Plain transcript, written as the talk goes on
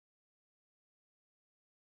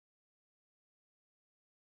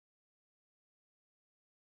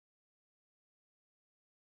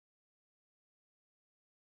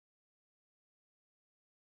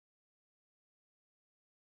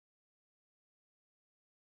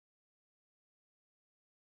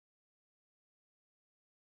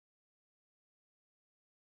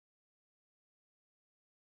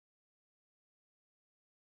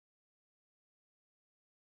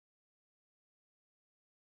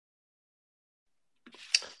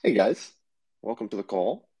Hey guys, welcome to the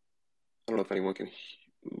call. I don't know if anyone can.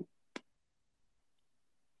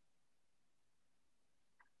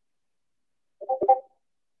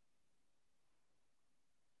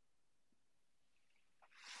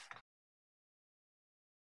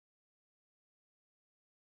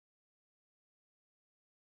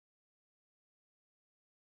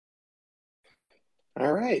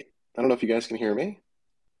 All right. I don't know if you guys can hear me.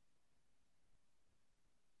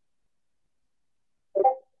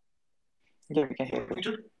 Yeah, we can hear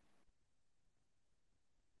you.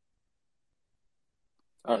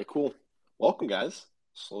 All right, cool. Welcome, guys.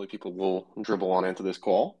 Slowly, people will dribble on into this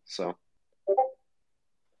call. So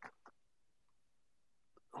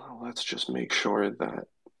let's just make sure that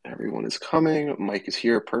everyone is coming. Mike is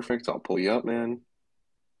here. Perfect. I'll pull you up, man.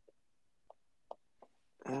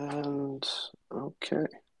 And okay.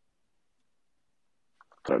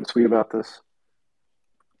 Put out a tweet about this.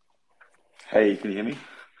 Hey, can you hear me?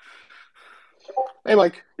 Hey,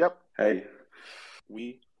 Mike. Yep. Hey,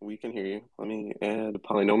 We can hear you. Let me add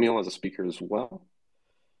Polynomial as a speaker as well,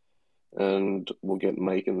 and we'll get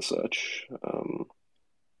Mike and such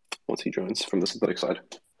once he joins from the synthetic side.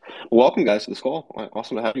 Welcome, guys, to this call.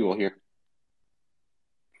 Awesome to have you all here.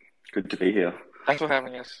 good to be here. Thanks for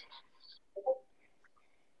having us.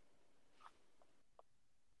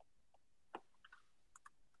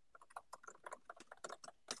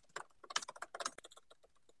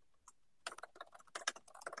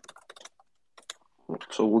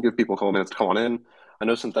 So we'll give people a couple minutes to come on in. I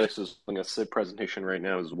know Synthetics is doing a SIB presentation right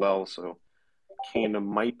now as well, so Kane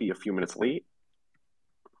might be a few minutes late.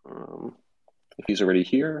 If he's already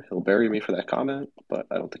here, he'll bury me for that comment, but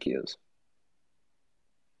I don't think he is.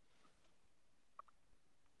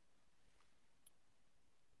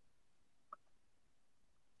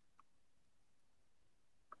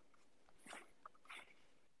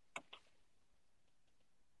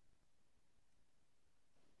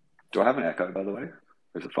 Do I have an echo, by the way?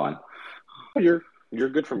 Or is it fine? Oh, you're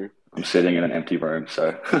good for me. I'm sitting in an empty room,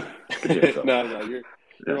 so could hear yourself. No, you're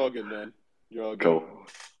Yeah, all good, man. You're all good. cool.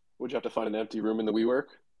 Would you have to find an empty room in the WeWork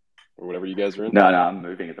or whatever you guys are in? No, I'm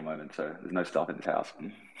moving at the moment, so there's no stuff in this house.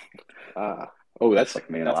 Ah, oh, It's like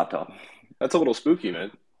me and a laptop. that's a little spooky,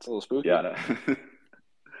 man. It's a little Yeah, spooky. I know.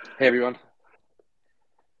 Hey, everyone.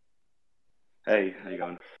 Hey, how you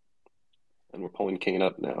going? And we're pulling Kane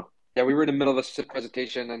up now. Yeah, we were in the middle of a SIP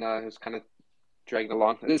presentation and it was kind of dragging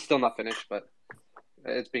along. It's still not finished, but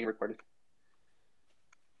it's being recorded.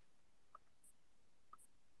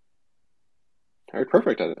 All right,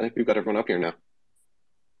 perfect. I think we've got everyone up here now.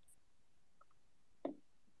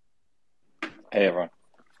 Hey everyone.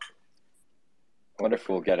 I wonder if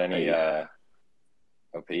we'll get any Hey.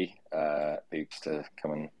 OP peeps to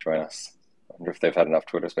come and join us. I wonder if they've had enough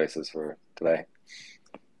Twitter spaces for today.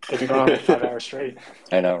 They've been going on for 5 hours straight.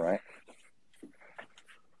 I know, right?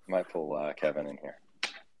 Might pull Kevin in here.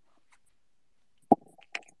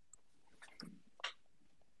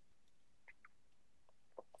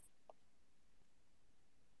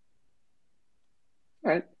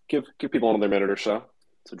 All right, give people another minute or so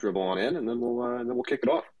to dribble on in, and then we'll kick it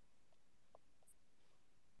off.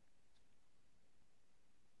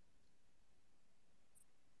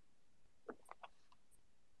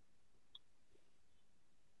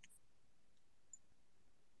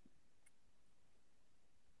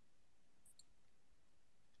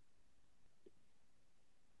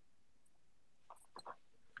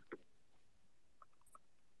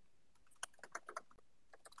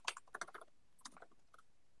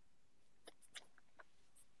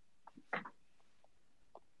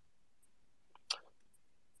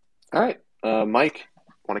 All right, Mike,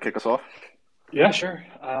 want to kick us off? Yeah, sure.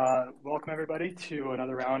 Welcome everybody to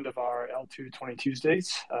another round of our L220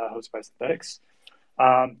 Tuesdays, hosted by Synthetics.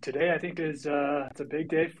 Today, I think is it's a big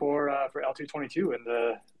day for L222 and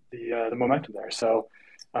the momentum there. So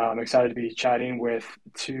I'm excited to be chatting with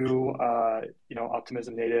two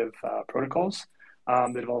Optimism native protocols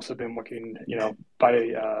that have also been working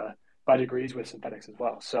by degrees with Synthetics as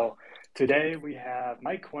well. So today we have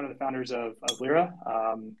Mike, one of the founders of Lyra,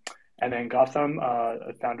 and then Gotham,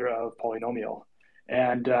 a founder of Polynomial.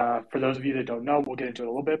 And for those of you that don't know, we'll get into it a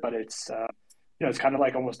little bit, but it's kind of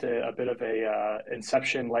like almost a bit of a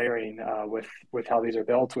inception layering with how these are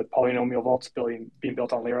built, with polynomial vaults being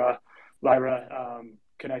built on Lyra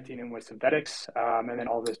connecting in with synthetics, and then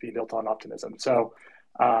all of this being built on Optimism. So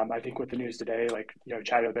I think with the news today,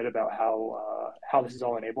 chatting a bit about how this is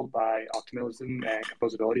all enabled by Optimism and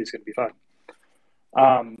composability is going to be fun.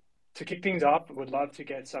 To kick things off, would love to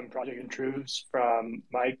get some project intros from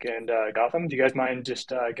Mike and Gotham. Do you guys mind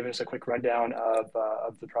just giving us a quick rundown of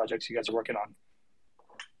the projects you guys are working on?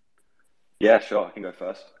 Yeah, sure. I can go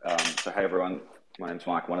first. So, hey everyone, my name's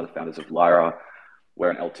Mike, one of the founders of Lyra. We're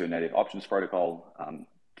an L2 native options protocol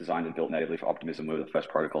designed and built natively for Optimism. We were the first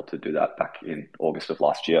protocol to do that back in August of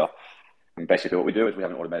last year. And basically, what we do is we have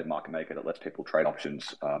an automated market maker that lets people trade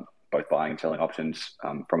options, both buying and selling options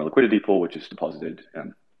from a liquidity pool, which is deposited.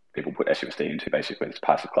 People put SUSD into basically it's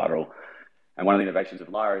passive collateral. And one of the innovations of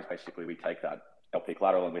Lyra is basically we take that LP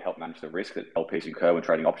collateral and we help manage the risk that LPs incur when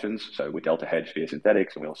trading options. So we delta hedge via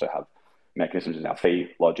synthetics, and we also have mechanisms in our fee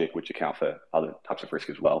logic which account for other types of risk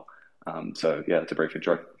as well. So yeah, that's a brief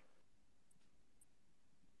intro.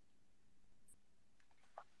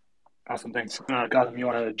 Awesome, thanks. Gautam, you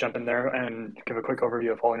want to jump in there and give a quick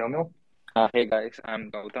overview of Polynomial? Hey guys,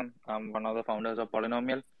 I'm Gautam. I'm one of the founders of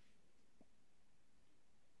Polynomial.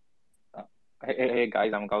 Hey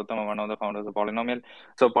guys, I'm Gautam. I'm one of the founders of Polynomial.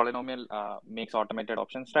 So Polynomial makes automated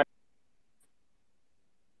options strategy.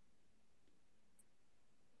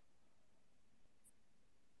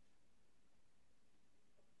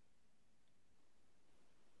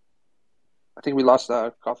 I think we lost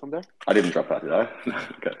Gotham there. I didn't drop out, did I?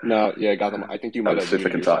 Okay. No, yeah, Gotham. I think you might have super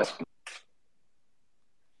muted concise. yourself.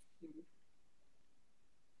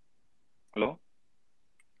 Hello?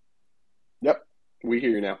 Yep, we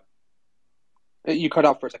hear you now. You cut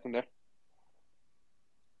out for a second there.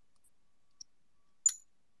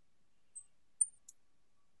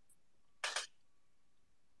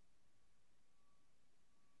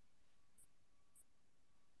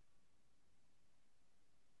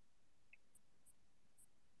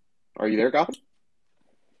 Are you there, Gotham?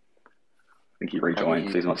 I think he rejoined,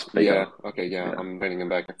 so he's not speaking. Yeah, okay, yeah, I'm inviting him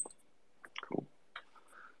back. Cool.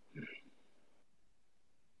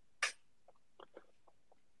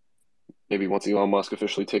 Maybe once Elon Musk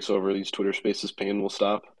officially takes over these Twitter Spaces, pain will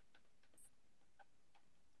stop.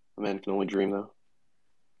 The man can only dream, though.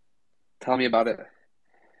 Tell me about it.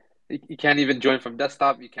 You can't even join from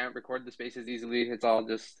desktop. You can't record the spaces easily. It's all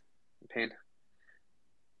just pain.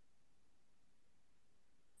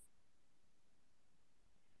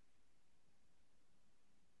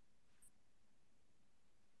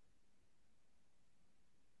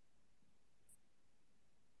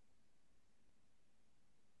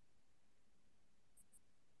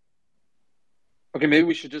 Okay, maybe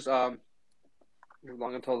we should just move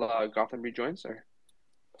along until Gotham rejoins, or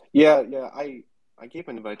Yeah, I gave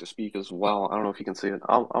an invite to speak as well. I don't know if you can see it.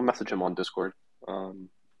 I'll message him on Discord.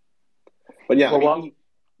 But yeah, Well,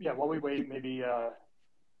 while we wait, maybe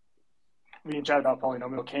we can chat about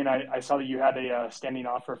Polynomial. Kane, I saw that you had a standing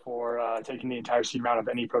offer for taking the entire seed round of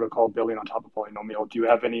any protocol building on top of Polynomial. Do you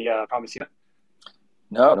have any promising?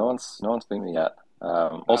 No one's beaten me yet.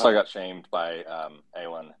 Also, I got shamed by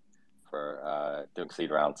Alan for doing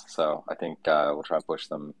seed rounds, so I think we'll try and push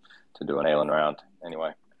them to do an Alan round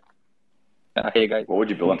anyway. Hey guys. What would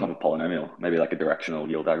you build on top of Polynomial? Maybe like a directional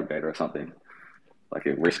yield aggregator or something, like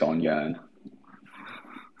a risk on yearn.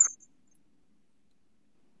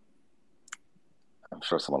 I'm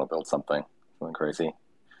sure someone will build something crazy,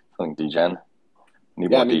 something degen.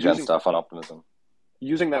 Need Yeah, more I mean, degen using- stuff on Optimism.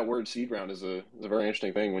 Using that word seed round is a very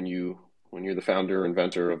interesting thing when you're the founder,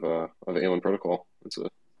 inventor of Alan Protocol. It's a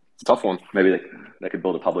tough one. Maybe they could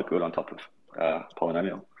build a public good on top of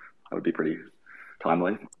Polynomial. That would be pretty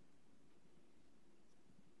timely.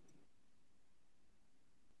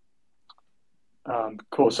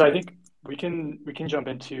 Cool. So I think we can jump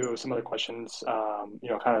into some other questions.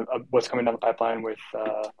 Kind of what's coming down the pipeline with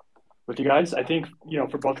you guys. I think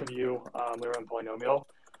for both of you, Lyra and Polynomial.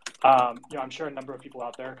 I'm sure a number of people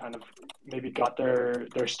out there kind of maybe got their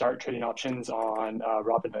start trading options on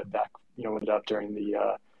Robinhood back ended up during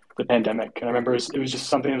the pandemic. And I remember it was just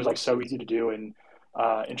something that was like so easy to do and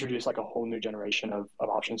introduced like a whole new generation of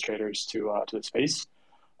options traders to the space.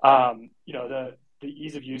 The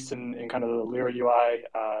ease of use and kind of the Lyra UI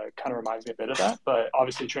kind of reminds me a bit of that, but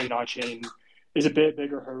obviously trading on chain is a bit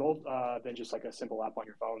bigger hurdle than just like a simple app on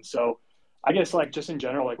your phone. So I guess like just in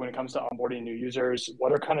general, like when it comes to onboarding new users,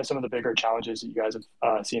 what are kind of some of the bigger challenges that you guys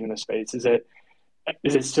have seen in the space? Is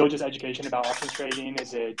it still just education about options trading?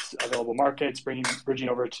 Is it available markets, bridging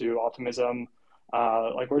over to Optimism?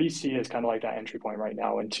 Like where do you see as kind of like that entry point right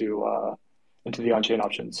now into the on-chain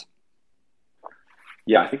options?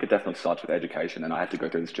 Yeah, I think it definitely starts with education, and I had to go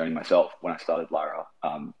through this journey myself when I started Lyra.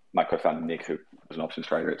 My co-founder Nick, who was an options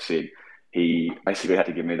trader at SIG, he basically had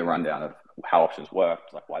to give me the rundown of how options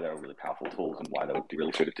worked, like why they were really powerful tools and why they would be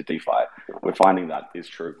really suited to DeFi. We're finding that is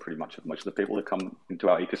true pretty much of most of the people that come into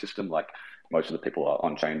our ecosystem. Like most of the people are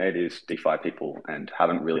on-chain natives, DeFi people, and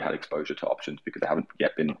haven't really had exposure to options because they haven't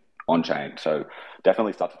yet been on-chain. So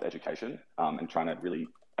definitely starts with education and trying to really,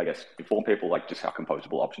 I guess, inform people like just how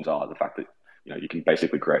composable options are. The fact that you can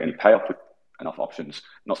basically create any payoff with enough options.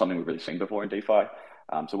 Not something we've really seen before in DeFi.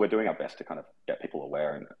 So we're doing our best to kind of get people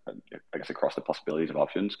aware and I guess across the possibilities of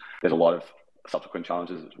options. There's a lot of subsequent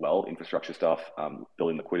challenges as well, infrastructure stuff.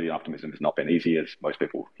 Building liquidity and optimism has not been easy, as most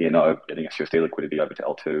people here know. Getting SUSD liquidity over to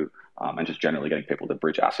L2 and just generally getting people to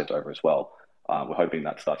bridge assets over as well. We're hoping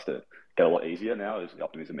that starts to get a lot easier now as the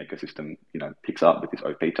Optimism ecosystem, picks up with this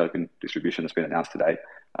OP token distribution that's been announced today.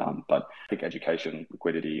 But I think education,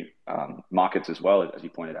 liquidity, markets as well, as you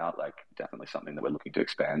pointed out, like definitely something that we're looking to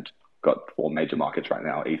expand. Got 4 major markets right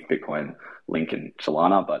now: ETH, Bitcoin, Link, and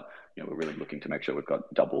Solana. But we're really looking to make sure we've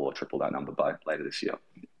got double or triple that number by later this year.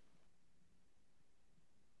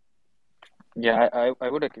 Yeah, I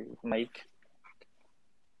would agree. Mike,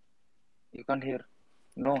 you can't hear.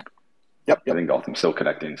 No. Yep. I think Gotham's still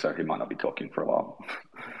connecting, so he might not be talking for a while.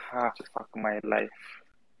 Fuck my life.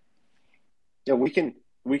 Yeah, we can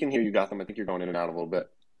hear you, Gotham. I think you're going in and out a little bit.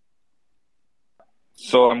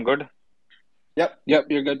 So I'm good? Yep,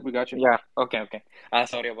 you're good. We got you. Yeah, okay.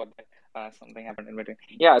 Sorry about that. Something happened in between.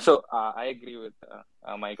 Yeah, so I agree with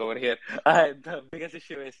Mike over here. The biggest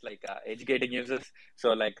issue is educating users.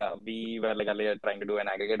 So we were earlier trying to do an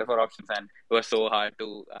aggregator for options, and it was so hard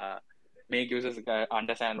to make users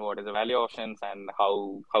understand what is the value options and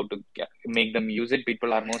how to make them use it.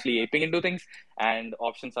 People are mostly aping into things, and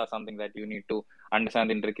options are something that you need to understand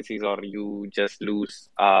the intricacies or you just lose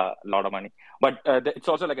a lot of money. But it's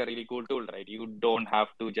also a really cool tool, right? You don't have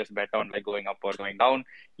to just bet on going up or going down.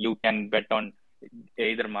 You can bet on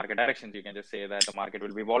either market directions. You can just say that the market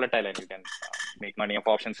will be volatile and you can make money off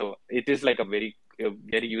options. So it is a very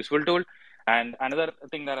useful tool. And another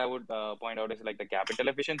thing that I would point out is the capital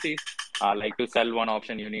efficiencies. To sell one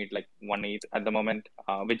option, you need 1 ETH at the moment,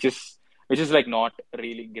 which is not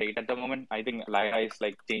really great at the moment. I think Lyra is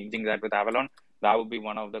changing that with Avalon. That would be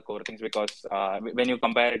one of the core things, because when you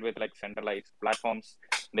compare it with centralized platforms,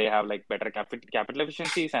 they have better capital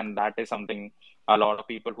efficiencies, and that is something a lot of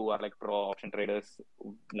people who are pro option traders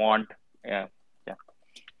want.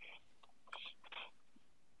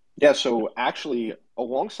 Yeah, so actually,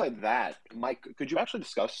 alongside that, Mike, could you actually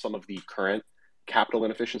discuss some of the current capital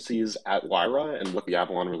inefficiencies at Lyra and what the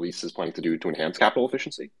Avalon release is planning to do to enhance capital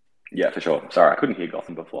efficiency? Yeah, for sure. Sorry, I couldn't hear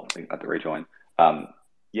Gotham before. I think I had to rejoin.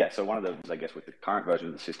 So one of the, I guess, with the current version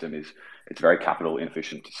of the system is it's very capital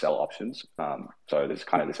inefficient to sell options. So there's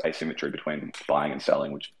kind of this asymmetry between buying and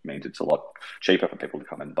selling, which means it's a lot cheaper for people to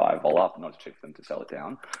come and buy vol up, not as cheap for them to sell it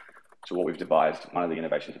down. So what we've devised, one of the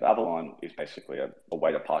innovations of Avalon, is basically a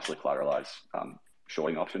way to partially collateralize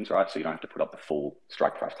shorting options, right? So you don't have to put up the full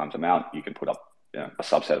strike price times amount. You can put up a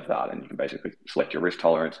subset of that, and you can basically select your risk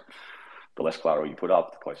tolerance. The less collateral you put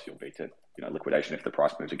up, the closer you'll be to liquidation if the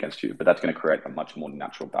price moves against you. But that's going to create a much more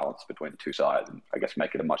natural balance between the two sides, and I guess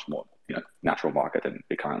make it a much more natural market than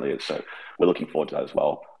it currently is. So we're looking forward to that as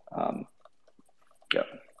well.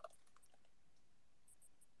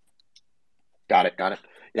 Got it.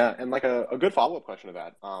 Yeah, and a good follow-up question to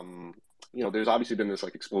that. There's obviously been this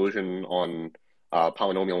explosion on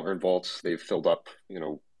polynomial earn vaults. They've filled up,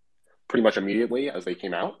 pretty much immediately as they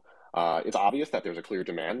came out. It's obvious that there's a clear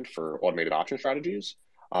demand for automated option strategies,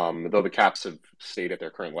 though the caps have stayed at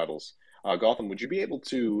their current levels. Gotham, would you be able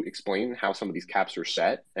to explain how some of these caps are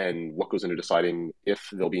set and what goes into deciding if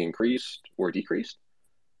they'll be increased or decreased?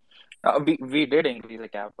 We did increase the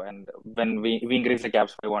cap, and when we increased the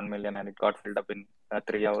caps by 1 million, and it got filled up in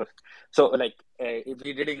 3 hours. So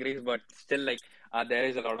we did increase, but still there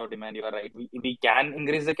is a lot of demand. You are right. We can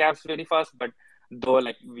increase the caps very fast, but though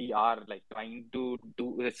we are trying to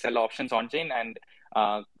sell options on chain, and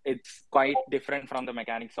it's quite different from the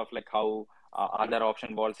mechanics of how other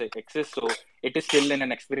option vaults exist. So it is still in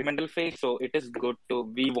an experimental phase. So it is good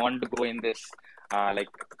we want to go in this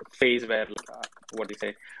phase where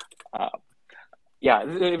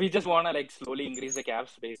we just want to slowly increase the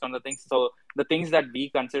caps based on the things. So the things that we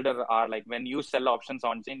consider are when you sell options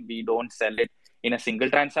on chain, we don't sell it in a single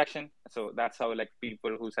transaction. So that's how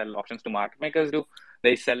people who sell options to market makers do.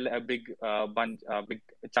 They sell a big big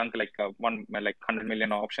chunk, 100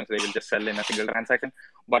 million options. They will just sell in a single transaction.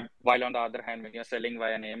 But while on the other hand, when you're selling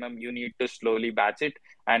via an AMM, you need to slowly batch it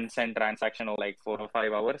and send transaction of 4 or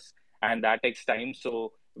 5 hours, and that takes time.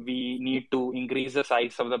 So we need to increase the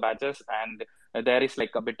size of the batches, and there is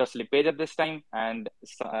a bit of slippage at this time and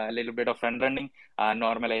a little bit of front running,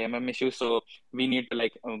 normal AMM issues. So we need to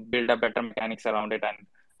build up better mechanics around it, and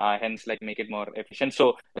hence make it more efficient.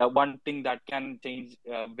 So one thing that can change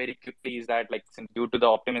very quickly is that since due to the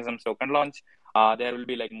Optimism token launch, there will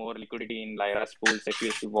be more liquidity in Lyra's pools,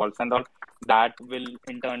 SUSD vaults and all. That will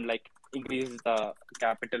in turn increase the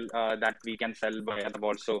capital that we can sell via the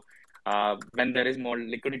vault. So when there is more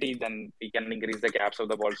liquidity, then we can increase the gaps of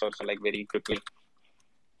the vault source like very quickly.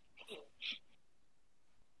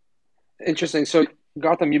 Interesting. So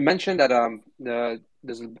Gautam, you mentioned that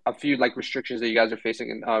there's a few like restrictions that you guys are facing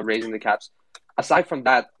in raising the caps. Aside from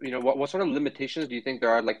that, what sort of limitations do you think there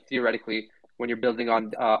are, like theoretically, when you're building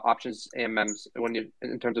on options AMMs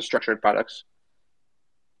in terms of structured products?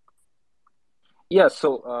 Yeah,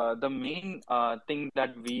 so the main thing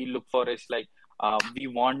that we look for is like we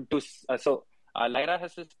want to Lyra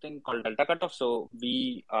has this thing called delta cutoff, so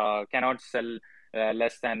we cannot sell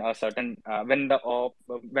less than a certain when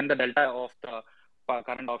the delta of the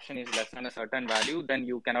current option is less than a certain value, then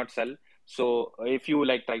you cannot sell. So if you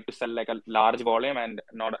like try to sell like a large volume and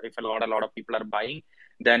not if a lot of people are buying,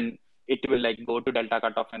 then it will like go to delta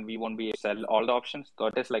cutoff and we won't be able to sell all the options.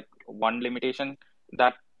 That is like one limitation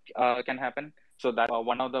that can happen. So that's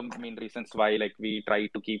one of the main reasons why like we try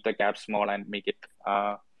to keep the cap small and make it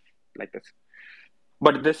like this.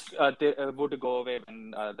 But this would go away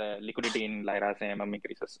when the liquidity in Lyra's AMM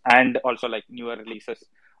increases, and also like newer releases,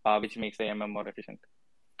 which makes the AMM more efficient.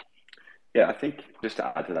 Yeah, I think just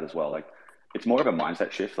to add to that as well, like it's more of a mindset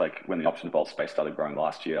shift. Like when the option vault space started growing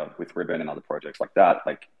last year with Ribbon and other projects like that,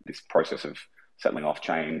 like this process of settling off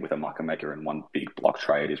chain with a market maker in one big block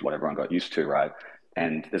trade is what everyone got used to, right?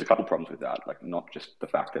 And there's a couple of problems with that, like not just the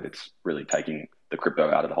fact that it's really taking the crypto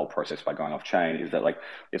out of the whole process by going off chain, is that like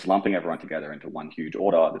it's lumping everyone together into one huge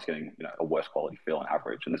order that's getting a worse quality fill on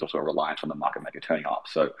average. And there's also a reliance on the market maker turning up.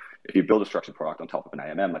 So if you build a structured product on top of an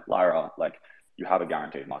AMM like Lyra, like you have a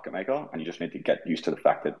guaranteed market maker, and you just need to get used to the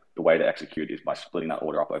fact that the way to execute is by splitting that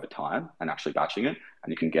order up over time and actually batching it,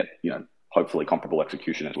 and you can get hopefully comparable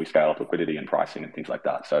execution as we scale up liquidity and pricing and things like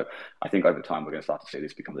that. So I think over time we're going to start to see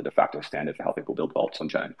this become the de facto standard for how people build vaults on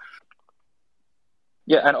chain.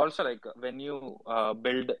 Yeah, and also like when you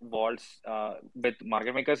build vaults with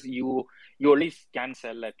market makers, you only can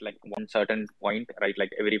sell at like one certain point, right?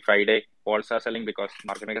 Like every Friday, vaults are selling because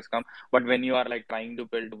market makers come. But when you are like trying to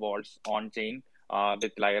build vaults on chain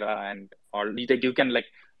with Lyra and all, you can like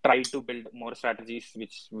try to build more strategies,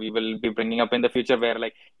 which we will be bringing up in the future, where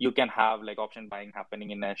like you can have like option buying happening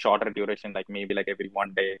in a shorter duration, like maybe like every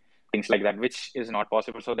one day, things like that, which is not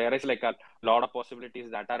possible. So there is like a lot of possibilities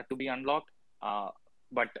that are to be unlocked.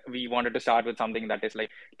 But we wanted to start with something that is like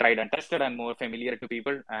tried and tested and more familiar to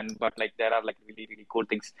people. But like there are like really, really cool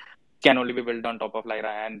things can only be built on top of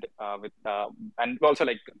Lyra, and and also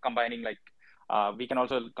like combining like we can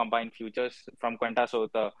also combine futures from Quanta, so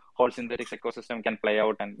the whole synthetics ecosystem can play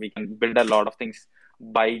out, and we can build a lot of things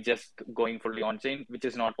by just going fully on chain, which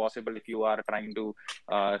is not possible if you are trying to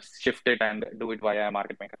shift it and do it via a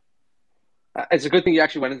market maker. It's a good thing you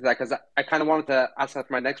actually went into that, because I kind of wanted to ask that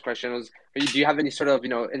for my next question was, do you have any sort of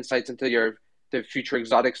insights into the future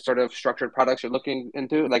exotic sort of structured products you're looking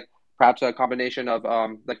into, like perhaps a combination of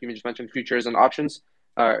like you just mentioned, futures and options,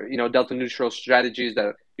 delta neutral strategies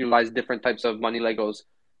that utilize different types of money Legos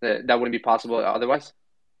that wouldn't be possible otherwise?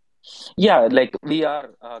 Yeah, like we are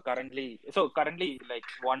currently like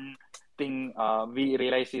one thing we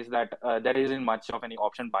realize is that there isn't much of any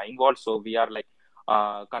option buying vault, so we are like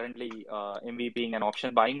currently MVPing an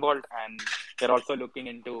option buying vault, and we're also looking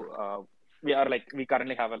into we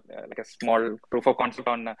currently have a small proof of concept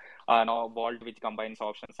on a vault which combines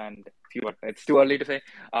options and fewer. It's too early to say.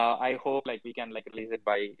 I hope like we can like release it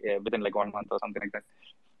by within like 1 month or something like that.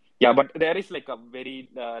 Yeah, but there is like a very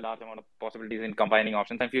large amount of possibilities in combining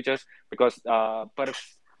options and futures, because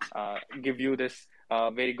perps give you this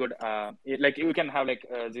very good like you can have like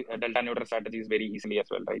delta neutral strategies very easily as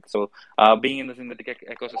well, right? So being in the synthetic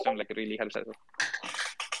ecosystem like really helps as well.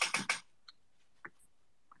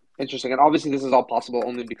 Interesting. And obviously this is all possible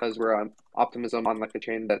only because we're on Optimism, on like a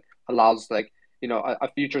chain that allows like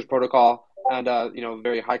a futures protocol and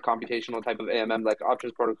very high computational type of AMM like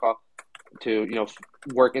options protocol to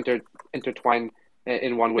work intertwined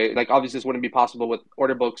in one way. Like obviously this wouldn't be possible with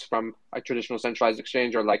order books from a traditional centralized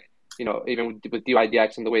exchange, or like even with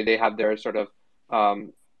DYDX and the way they have their sort of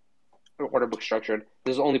order book structured.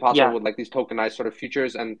 This is only possible with like these tokenized sort of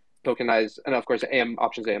futures and tokenized, and of course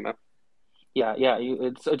options AMM. Yeah,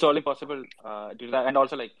 it's only possible to do that, and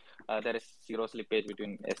also like there is zero slippage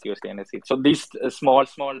between SUSD and SC. So these small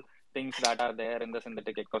things that are there in the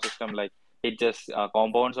synthetic ecosystem, like it just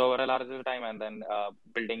compounds over a larger time, and then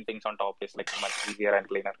building things on top is like much easier and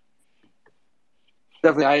cleaner.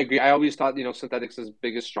 Definitely, I agree. I always thought synthetics'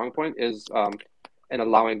 biggest strong point is in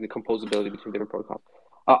allowing the composability between different protocols.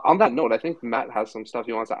 On that note, I think Matt has some stuff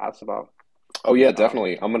he wants to ask about. Oh yeah,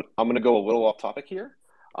 definitely. I'm gonna go a little off topic here.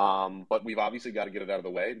 But we've obviously got to get it out of the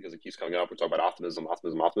way because it keeps coming up. We're talking about optimism,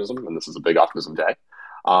 and this is a big optimism day.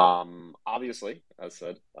 Obviously, as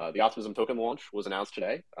said, the Optimism token launch was announced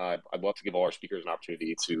today. I'd love to give all our speakers an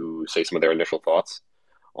opportunity to say some of their initial thoughts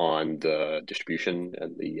on the distribution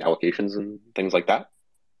and the allocations and things like that.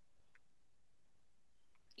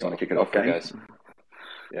 You want to kick it off, guys?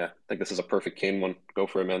 Yeah, I think this is a perfect Kane one. Go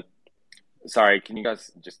for it, man. Sorry, can you guys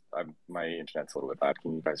just? My internet's a little bit bad.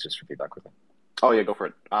 Can you guys just repeat that quickly? Oh yeah, go for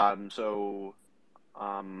it.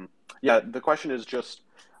 Yeah, the question is just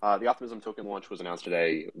the Optimism token launch was announced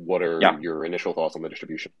today. What are your initial thoughts on the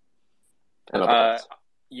distribution? And other thoughts?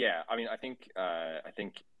 Yeah, I mean, I think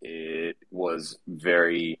it was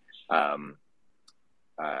very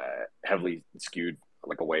heavily skewed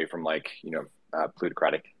like away from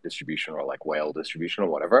plutocratic distribution or like whale distribution or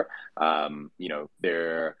whatever.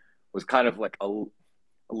 There was kind of like a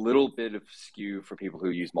little bit of skew for people who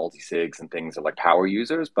use multi-sigs and things like power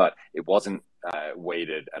users, but it wasn't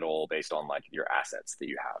weighted at all based on like your assets that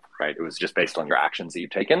you have, right? It was just based on your actions that you've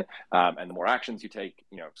taken. And the more actions you take,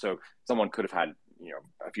 so someone could have had,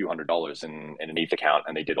 a few $100s in an ETH account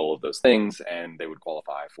and they did all of those things and they would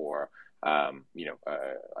qualify for, I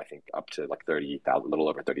think up to like 30,000, a little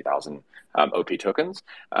over 30,000 OP tokens.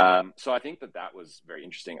 So I think that was very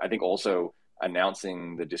interesting. I think also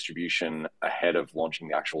announcing the distribution ahead of launching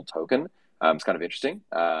the actual token is kind of interesting.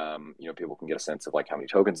 People can get a sense of like how many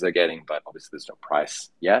tokens they're getting, but obviously there's no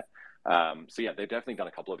price yet. So yeah, they've definitely done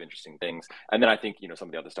a couple of interesting things. And then I think, some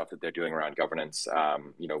of the other stuff that they're doing around governance,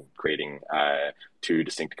 creating 2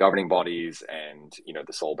 distinct governing bodies and,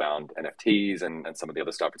 the soul-bound NFTs and some of the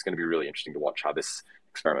other stuff. It's going to be really interesting to watch how this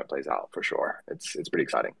experiment plays out for sure. It's pretty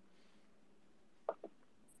exciting.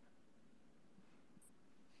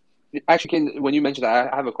 Actually, when you mentioned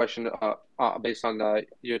that, I have a question based on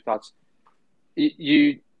your thoughts.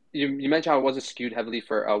 You mentioned how it wasn't skewed heavily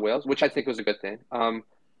for whales, which I think was a good thing.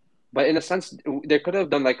 But in a sense, they could have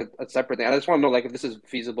done like a separate thing. I just want to know like if this is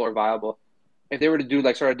feasible or viable. If they were to do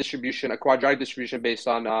like sort of distribution, a quadratic distribution based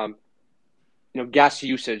on gas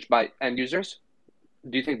usage by end users,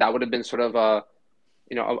 do you think that would have been sort of a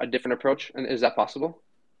different approach? And is that possible?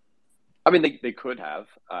 I mean, they could have,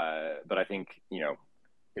 but I think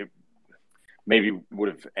it maybe would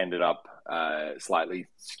have ended up slightly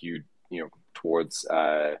skewed, towards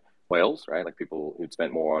whales, right? Like people who'd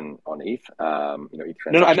spent more on ETH, ETH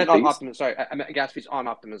transaction No, I meant on fees. Optimism. Sorry, I meant gas fees on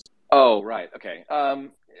Optimism. Oh, right. Okay.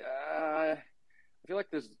 I feel like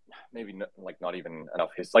there's maybe not even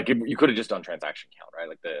enough you could have just done transaction count, right?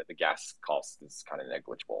 Like the gas cost is kind of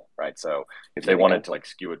negligible, right? So if they wanted to like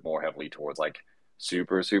skew it more heavily towards like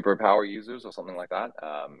super power users or something like that,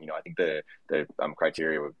 I think the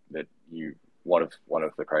criteria that one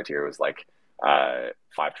of the criteria was like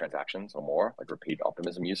 5 transactions or more, like repeat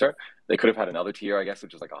Optimism user. They could have had another tier, I guess,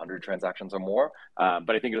 which is like 100 transactions or more.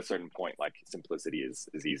 But I think at a certain point, like simplicity is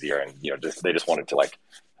easier, and they just wanted to like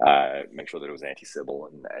make sure that it was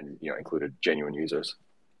anti-Sybil and included genuine users.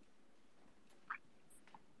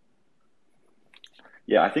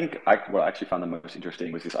 Yeah, I think what I actually found the most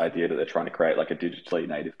interesting was this idea that they're trying to create like a digitally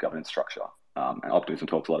native governance structure. And Optimism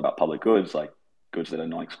talks a lot about public goods, like goods that are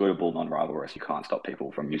non-excludable, non-rivalrous. You can't stop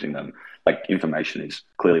people from using them. Like information is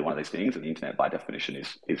clearly one of these things, and the internet by definition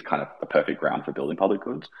is kind of the perfect ground for building public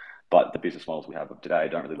goods. But the business models we have of today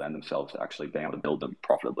don't really lend themselves to actually being able to build them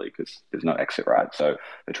profitably because there's no exit, right? So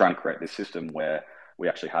they're trying to create this system where we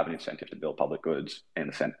actually have an incentive to build public goods in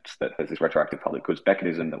the sense that there's this retroactive public goods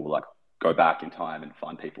mechanism that will like go back in time and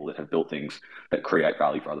find people that have built things that create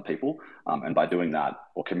value for other people. And by doing that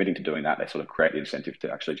or committing to doing that, they sort of create the incentive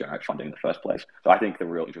to actually generate funding in the first place. So I think the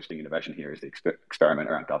real interesting innovation here is the experiment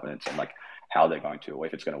around governance and like how they're going to, or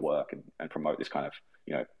if it's going to work and promote this kind of,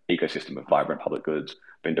 ecosystem of vibrant public goods.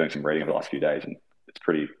 Been doing some reading over the last few days and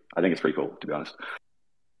I think it's pretty cool, to be honest.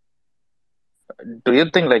 Do you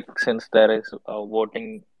think like since there is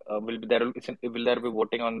voting, will there be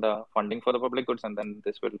voting on the funding for the public goods, and then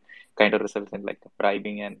this will kind of result in like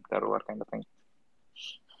bribing and Karwar kind of thing?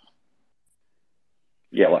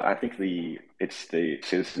 Yeah, well, I think it's the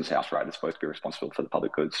Citizens House, right? That's supposed to be responsible for the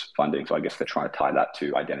public goods funding. So I guess they're trying to tie that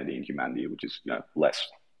to identity and humanity, which is less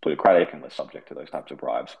plutocratic and less subject to those types of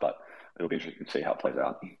bribes. But it'll be interesting to see how it plays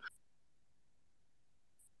out.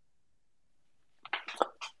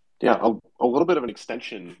 Yeah, a little bit of an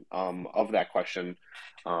extension of that question.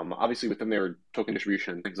 Obviously, within their token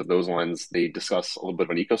distribution and things of those lines, they discuss a little bit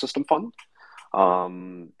of an ecosystem fund.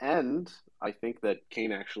 And I think that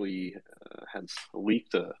Kane actually has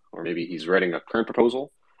leaked, or maybe he's writing a current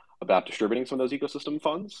proposal about distributing some of those ecosystem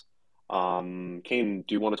funds. Kane,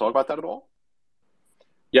 do you want to talk about that at all?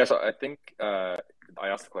 Yeah, so I think I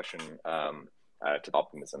asked the question to the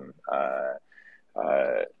Optimism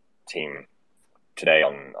team today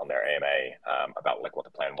on their AMA about like what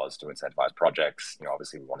the plan was to incentivize projects.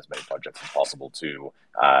 Obviously we want as many projects as possible to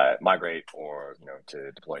migrate or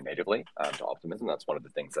to deploy natively to Optimism. That's one of the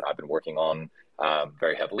things that I've been working on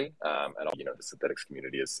very heavily, and the synthetics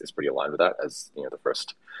community is pretty aligned with that as the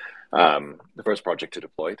first project to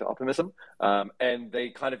deploy to Optimism. And they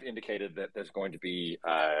kind of indicated that there's going to be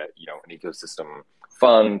an ecosystem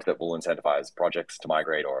fund that will incentivize projects to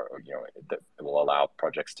migrate, or that will allow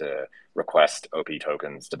projects to request OP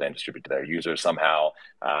tokens to then distribute to their users somehow.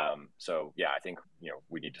 So yeah, I think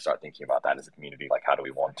we need to start thinking about that as a community. Like, how do we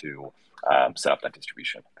want to set up that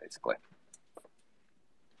distribution, basically?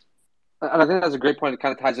 And I think that's a great point. It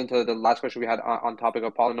kind of ties into the last question we had on topic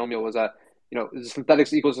of Polynomial, was that the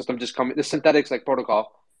synthetics ecosystem the synthetics like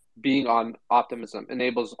protocol being on Optimism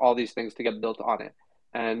enables all these things to get built on it.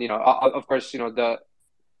 And of course, the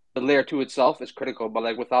layer 2 itself is critical, but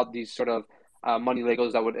like without these sort of money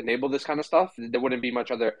Legos that would enable this kind of stuff, there wouldn't be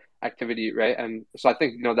much other activity, right? And so I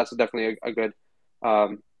think that's definitely a good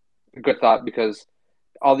thought, because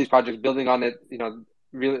all these projects building on it,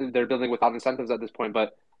 really they're building without incentives at this point,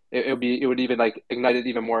 but it would even like ignite it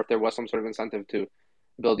even more if there was some sort of incentive to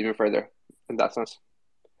build even further in that sense.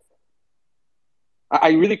 I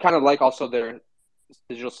really kind of like also their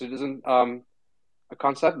digital citizen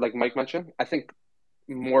concept, like Mike mentioned. I think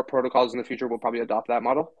more protocols in the future will probably adopt that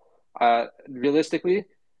model. Realistically,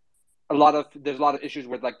 there's a lot of issues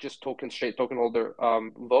with like just straight token holder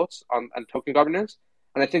votes and token governance,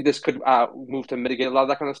 and I think this could move to mitigate a lot of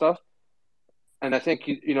that kind of stuff. And I think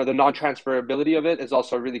the non-transferability of it is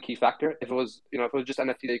also a really key factor. If it was just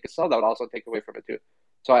NFT that you could sell, that would also take away from it too.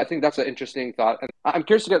 So I think that's an interesting thought, and I'm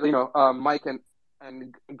curious to get Mike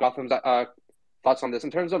and Gotham's thoughts on this in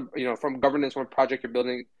terms of from governance, from a project you're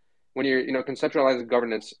building, when you're conceptualizing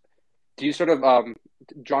governance. Do you sort of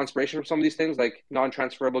draw inspiration from some of these things, like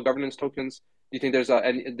non-transferable governance tokens? Do you think do you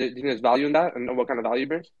think there's value in that, and what kind of value it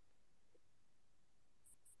brings?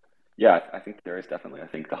 Yeah, I think there is definitely. I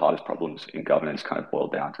think the hardest problems in governance kind of boil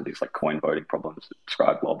down to these like coin voting problems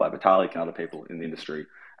described well by Vitalik and other people in the industry.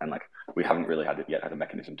 And like, we haven't really had a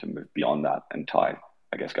mechanism to move beyond that and tie,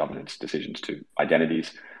 I guess, governance decisions to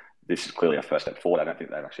identities. This is clearly a first step forward. I don't think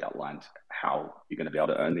they've actually outlined how you're going to be able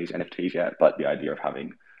to earn these NFTs yet, but the idea of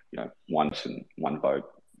having, one person, one vote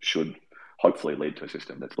should hopefully lead to a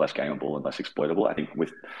system that's less gameable and less exploitable. I think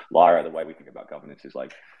with Lyra, the way we think about governance is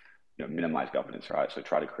like, minimize governance, right? So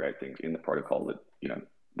try to create things in the protocol that,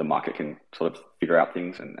 the market can sort of figure out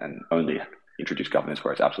things and only introduce governance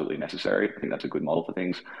where it's absolutely necessary. I think that's a good model for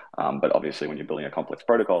things. But obviously when you're building a complex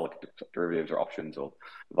protocol, like derivatives or options or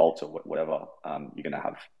vaults or whatever, you're going to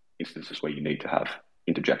have instances where you need to have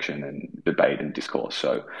interjection and debate and discourse.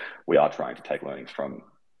 So we are trying to take learnings from,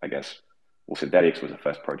 I guess, Synthetics was the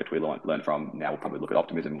first project we learned from. Now we'll probably look at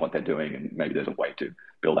Optimism and what they're doing, and maybe there's a way to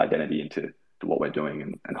build identity into what we're doing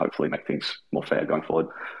and hopefully make things more fair going forward.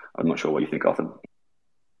 I'm not sure what you think, Gotham.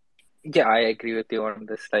 Yeah, I agree with you on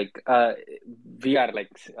this. Like, we are like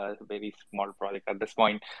a very small project at this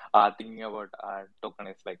point. Thinking about our token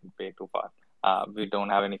is like way too far. We don't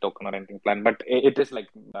have any token or anything planned, but it is like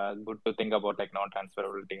good to think about like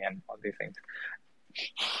non-transferability and all these things.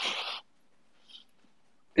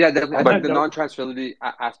 Yeah, I think the non-transferability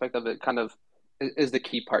aspect of it kind of is the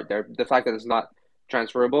key part there. The fact that it's not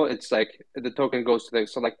transferable, it's like the token goes to the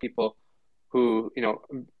select people who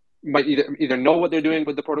might either know what they're doing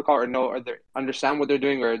with the protocol or they understand what they're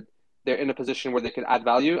doing, or they're in a position where they can add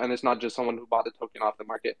value, and it's not just someone who bought the token off the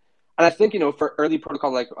market. And I think for early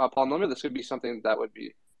protocol like Polynomial, this could be something that would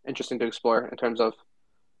be interesting to explore in terms of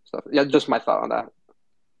stuff. Yeah, just my thought on that.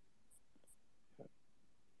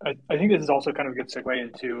 I think this is also kind of a good segue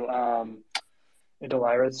into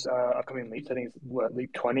Lyra's upcoming leaps. I think it's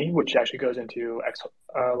leap 20, which actually goes into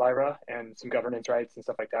Lyra and some governance rights and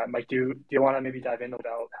stuff like that. Mike, do you want to maybe dive in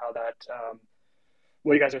about how that,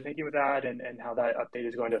 what you guys are thinking with that, and how that update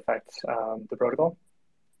is going to affect the protocol?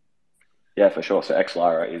 Yeah, for sure. So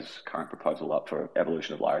Lyra is current proposal up for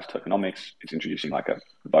evolution of Lyra's tokenomics. It's introducing like a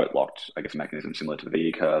vote locked, I guess, mechanism similar to the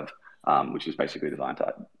VE curve, which is basically designed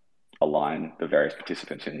to align the various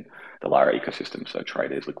participants in the Lyra ecosystem. So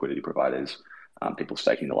traders, liquidity providers, people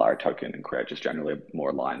staking the Lyra token, and create just generally a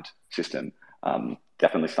more aligned system.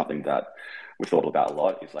 Definitely something that we've thought about a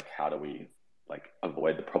lot is like, how do we like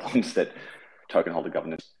avoid the problems that token holder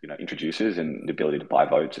governance introduces, and the ability to buy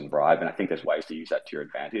votes and bribe. And I think there's ways to use that to your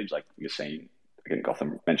advantage. Like you're seeing, again,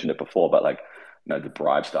 Gotham mentioned it before, but like the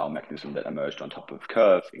bribe style mechanism that emerged on top of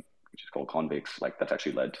Curve, which is called Convix, like that's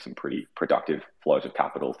actually led to some pretty productive flows of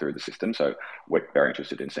capital through the system. So we're very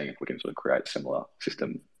interested in seeing if we can sort of create a similar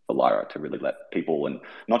system for Lyra to really let people, and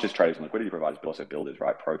not just traders and liquidity providers, but also builders,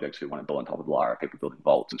 right? Projects who want to build on top of Lyra, people building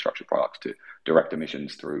vaults and structured products to direct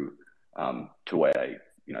emissions through to where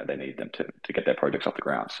they need them to get their projects off the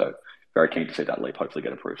ground. So very keen to see that leap hopefully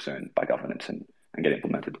get approved soon by governance and get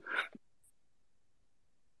implemented.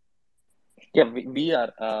 Yeah, we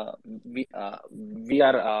are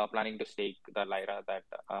planning to stake the Lyra that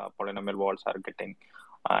polynomial vaults are getting,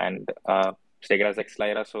 and stake it as X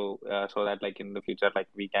Lyra, so that like in the future, like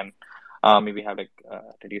we can maybe have like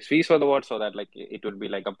reduced fees for the vault, so that like it would be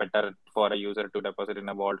like a better for a user to deposit in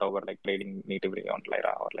a vault over like trading natively on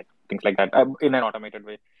Lyra or like things like that in an automated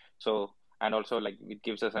way. So, and also like it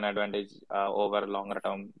gives us an advantage over longer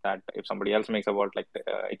term, that if somebody else makes a vault, like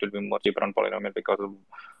it will be more cheaper on polynomial because of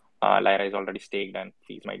Lyra is already staked and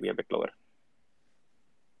fees might be a bit lower.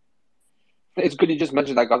 It's good you just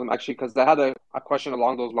mentioned that, Gautam, actually, because I had a question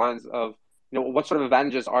along those lines of, what sort of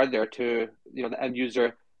advantages are there to, the end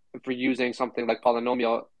user for using something like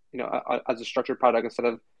polynomial, as a structured product instead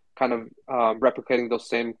of kind of replicating those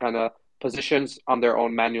same kind of positions on their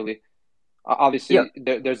own manually. Obviously,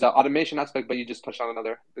 there's the automation aspect, but you just touched on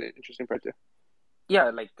another interesting part too. Yeah,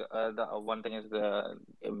 like the one thing is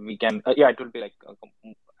we can it will be like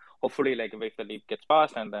hopefully like if the leap gets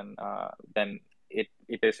passed, and then it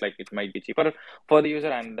is like it might be cheaper for the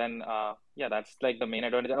user, and then that's like the main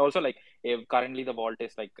advantage. And also like if currently the vault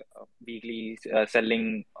is like weekly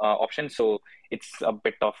selling option, so it's a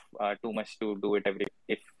bit of too much to do it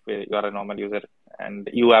if you are a normal user, and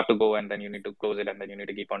you have to go and then you need to close it, and then you need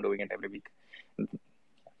to keep on doing it every week.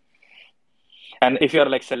 And if you're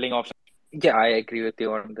like selling options, yeah, I agree with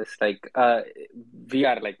you on this. Like, we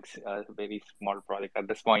are like a very small project at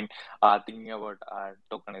this point. Thinking about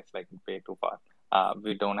token is like way too far.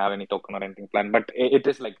 We don't have any token or anything planned, but it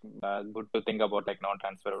is like good to think about like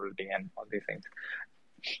non-transferability and all these things.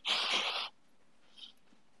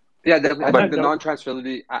 Yeah, definitely. I think the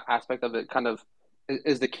non-transferability aspect of it kind of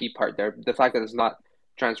is the key part there. The fact that it's not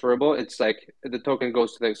transferable, it's like the token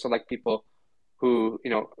goes to the select people who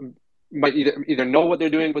might either know what they're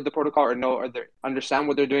doing with the protocol, or they understand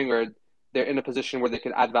what they're doing, or they're in a position where they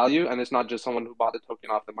can add value, and it's not just someone who bought the token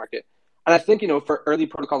off the market. And I think for early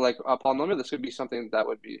protocol like polynomial, this could be something that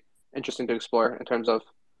would be interesting to explore in terms of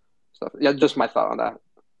stuff. Yeah, just my thought on that.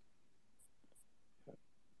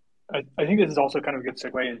 I think this is also kind of a good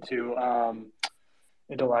segue into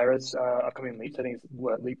Lyra's upcoming leaps. I think it's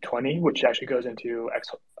Leap 20, which actually goes into X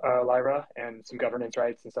Lyra and some governance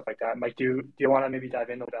rights and stuff like that. Mike, do you want to maybe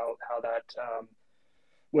dive in about how that,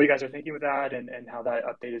 what you guys are thinking with that, and how that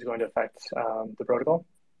update is going to affect the protocol?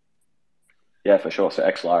 Yeah, for sure. So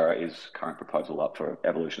X Lyra is current proposal up for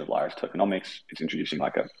evolution of Lyra's tokenomics. It's introducing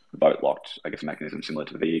like a vote locked, mechanism similar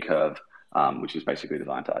to the VE curve, which is basically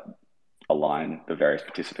designed to align the various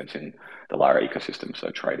participants in the Lyra ecosystem.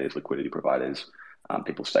 So traders, liquidity providers,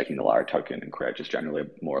 people staking the Lyra token, and create just generally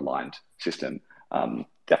a more aligned system.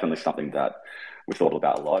 Definitely something that we've thought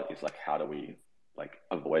about a lot is like, how do we like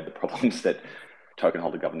avoid the problems that token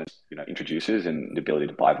holder governance introduces, and the ability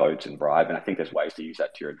to buy votes and bribe. And I think there's ways to use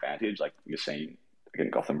that to your advantage. Like you're seeing,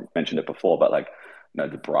 again, Gautam mentioned it before, but like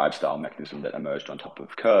the bribe style mechanism that emerged on top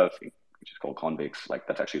of Curve, which is called Convix, like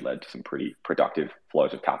that's actually led to some pretty productive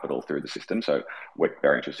flows of capital through the system. So we're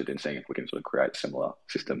very interested in seeing if we can sort of create a similar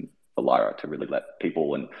system for Lyra to really let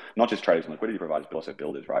people, and not just traders and liquidity providers, but also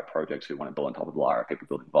builders, right? Projects who want to build on top of Lyra, people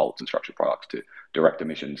building vaults and structured products to direct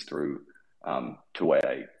emissions through to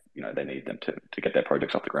where they need them to get their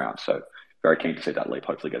projects off the ground. So very keen to see that leap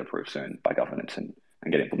hopefully get approved soon by governance and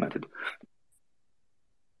get implemented.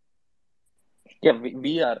 Yeah,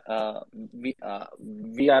 we are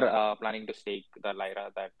planning to stake the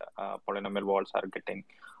Lyra that polynomial vaults are getting,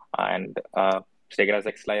 and stake it as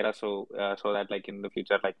X Lyra, so that like in the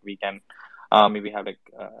future, like we can maybe have like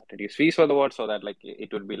reduced fees for the vault, so that like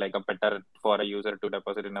it would be like a better for a user to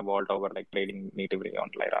deposit in a vault over like trading natively on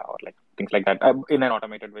Lyra or like things like that in an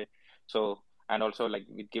automated way. So, and also like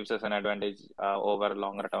it gives us an advantage over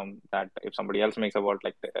longer term, that if somebody else makes a vault,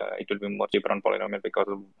 like it will be more cheaper on polynomial because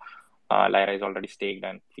of Lyra is already staked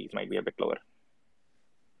and fees might be a bit lower.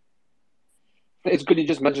 It's good you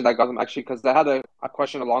just mentioned that, Gautam, actually, because I had a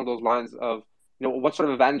question along those lines of, what sort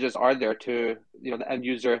of advantages are there to, the end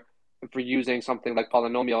user for using something like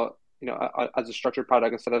polynomial, as a structured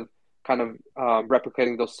product instead of kind of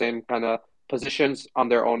replicating those same kind of positions on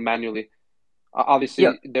their own manually. Obviously,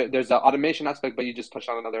 there's the automation aspect, but you just touched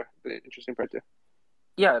on another interesting part too.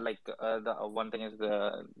 Yeah, like the one thing is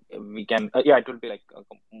we can it will be like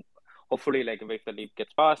hopefully like if the leap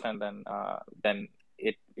gets passed, and then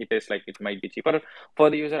it is like it might be cheaper for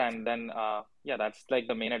the user, and then that's like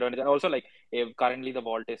the main advantage. And also like if currently the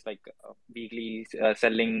vault is like weekly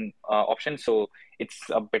selling options, so it's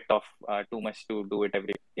a bit of too much to do it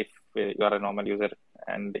every if you are a normal user,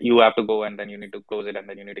 and you have to go and then you need to close it and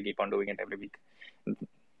then you need to keep on doing it every week.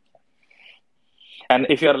 And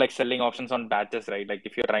if you're like selling options on batches, right? Like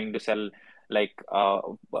if you're trying to sell like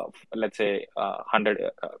let's say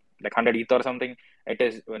 100 ETH or something, it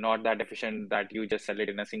is not that efficient that you just sell it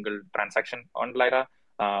in a single transaction on Lyra,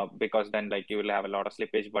 because then like you will have a lot of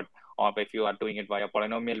slippage. But if you are doing it via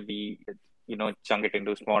Polynomial, we chunk it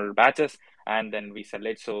into small batches and then we sell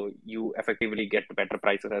it, so you effectively get better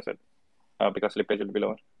prices as well, because slippage will be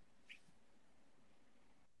lower.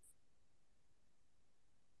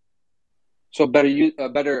 So better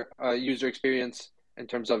user experience in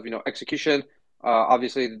terms of execution.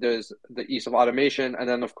 Obviously, there's the ease of automation, and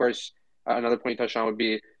then of course another point you touched on would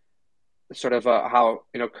be sort of how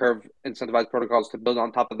Curve incentivized protocols to build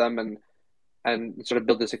on top of them and sort of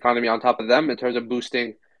build this economy on top of them in terms of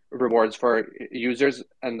boosting rewards for users,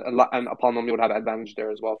 and Polynomial would have advantage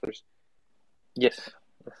there as well. Yes.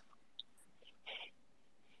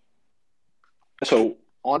 So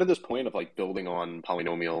onto this point of like building on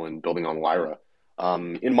Polynomial and building on Lyra,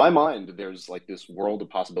 in my mind, there's like this world of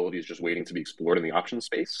possibilities just waiting to be explored in the options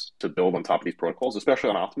space to build on top of these protocols, especially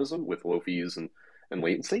on Optimism with low fees and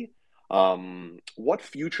latency. What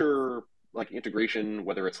future like integration,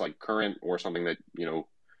 whether it's like current or something that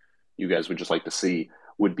you guys would just like to see,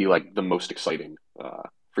 would be like the most exciting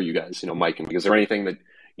for you guys? Mike, and is there anything that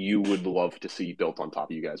you would love to see built on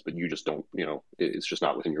top of you guys, but you just don't, it's just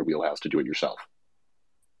not within your wheelhouse to do it yourself?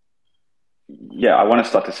 Yeah, I want to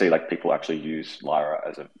start to see like people actually use Lyra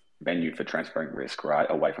as a venue for transferring risk, right,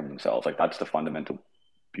 away from themselves. Like that's the fundamental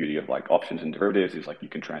beauty of like options and derivatives, is like you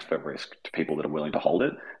can transfer risk to people that are willing to hold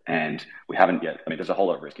it. And we haven't yet. I mean, there's a whole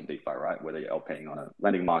lot of risk in DeFi, right? Whether you're LPing on a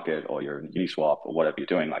lending market or you're in Uniswap or whatever you're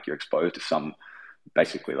doing, like you're exposed to some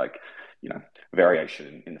basically like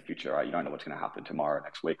variation in the future, right? You don't know what's going to happen tomorrow,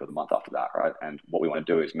 next week, or the month after that, right? And what we want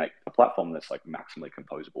to do is make a platform that's like maximally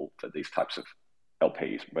composable for these types of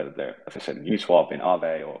LPs, whether they're, as I said, in Uniswap, in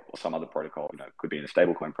Aave, or some other protocol, could be in a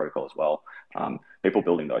stablecoin protocol as well. People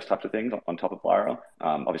building those types of things on top of Lyra.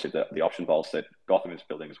 Obviously, the option vaults that Gotham is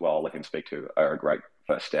building as well, I'll let him speak to, are a great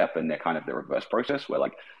first step, and they're kind of the reverse process where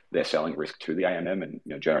like they're selling risk to the AMM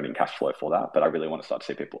and generating cash flow for that. But I really want to start to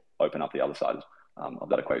see people open up the other side of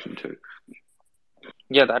that equation too.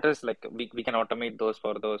 Yeah, that is like we can automate those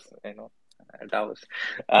for those DAOs.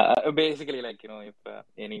 Basically, like if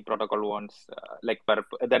any protocol wants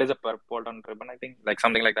there is a per vault on Ribbon, I think, like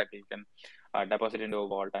something like that. You can deposit into a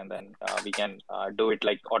vault, and then we can do it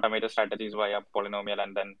like automated strategies via Polynomial,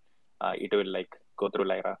 and then it will like go through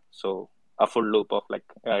Lyra. So a full loop of like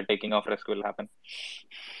taking off risk will happen.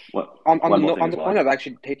 On the point of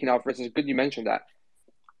actually taking off risk, it's good you mentioned that.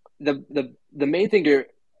 The main thing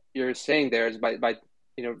you're saying there is by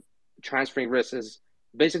transferring risk is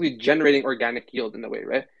basically generating organic yield in a way,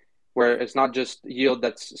 right? Where it's not just yield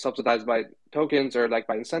that's subsidized by tokens or like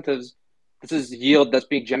by incentives. This is yield that's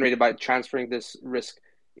being generated by transferring this risk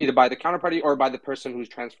either by the counterparty or by the person who's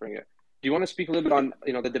transferring it. Do you want to speak a little bit on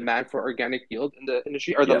the demand for organic yield in the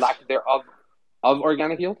industry, or the lack thereof of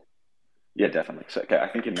organic yield? Yeah, definitely. So, okay, I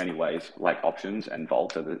think in many ways, like options and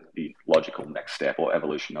vaults are the logical next step or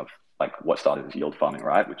evolution of like what started as yield farming,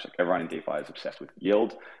 right? Which like everyone in DeFi is obsessed with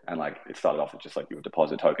yield, and like it started off with just like you would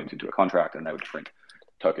deposit tokens into a contract and they would print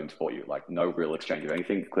tokens for you, like no real exchange of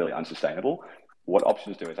anything, clearly unsustainable. What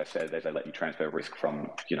options do, as I said, is they let you transfer risk from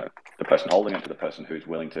the person holding it to the person who's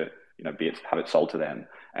willing to have it sold to them.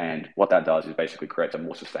 And what that does is basically creates a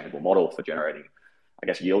more sustainable model for generating. I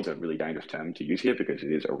guess yield's a really dangerous term to use here because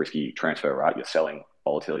it is a risky transfer, right? You're selling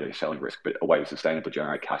volatility, you're selling risk, but a way to sustainably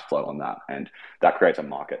generate cash flow on that. And that creates a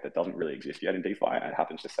market that doesn't really exist yet in DeFi, and it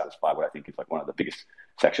happens to satisfy what I think is like one of the biggest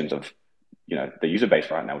sections of the user base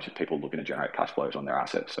right now, which is people looking to generate cash flows on their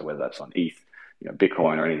assets. So whether that's on ETH,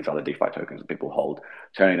 Bitcoin, or any of these other DeFi tokens that people hold,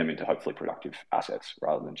 turning them into hopefully productive assets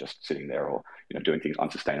rather than just sitting there or doing things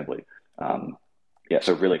unsustainably.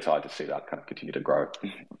 So really excited to see that kind of continue to grow.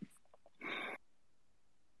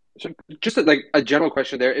 So just like a general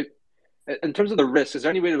question there, in terms of the risk, is there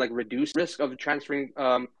any way to like reduce risk of transferring,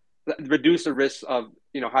 reduce the risk of,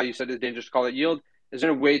 how you said it's dangerous to call it yield? Is there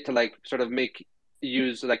a way to like sort of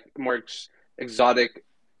use like more exotic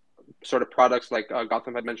sort of products like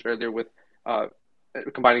Gotham had mentioned earlier with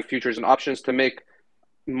combining futures and options to make,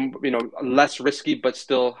 less risky but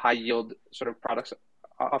still high yield sort of products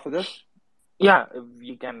off of this? Yeah,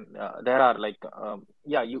 you can. There are like,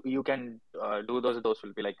 you can do those. Those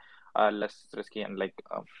will be like less risky and like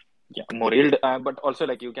yeah, more yield, but also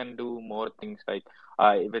like you can do more things like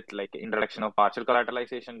with like introduction of partial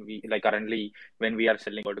collateralization. We like currently when we are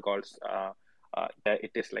selling protocols,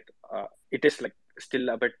 it is like still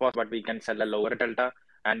a bit possible, but we can sell a lower delta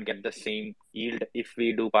and get the same yield if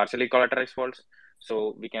we do partially collateralized faults.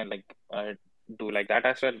 So we can like do like that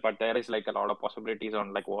as well. But there is like a lot of possibilities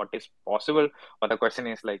on like what is possible. But the question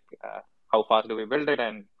is like how fast do we build it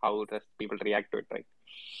and how does people react to it, right?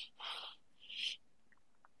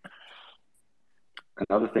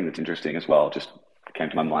 Another thing that's interesting as well, just came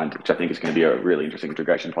to my mind, which I think is going to be a really interesting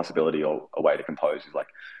integration possibility or a way to compose, is like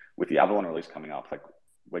with the Avalon release coming up, like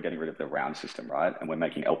we're getting rid of the round system, right? And we're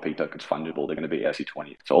making LP tokens fungible. They're going to be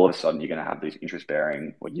ERC20. So all of a sudden, you're going to have these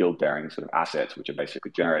interest-bearing or yield-bearing sort of assets, which are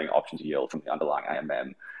basically generating options yield from the underlying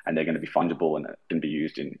AMM, and they're going to be fungible and can be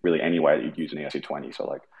used in really any way that you'd use an ERC20. So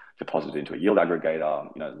like deposited into a yield aggregator,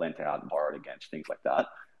 lent out and borrowed against, things like that.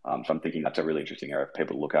 So I'm thinking that's a really interesting area for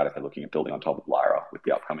people to look at if they're looking at building on top of Lyra with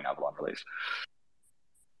the upcoming Avalon release.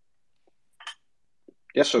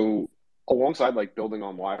 Yeah, so alongside like building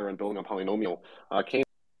on Lyra and building on Polynomial, Kane,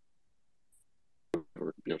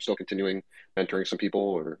 or still continuing mentoring some people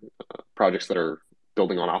or projects that are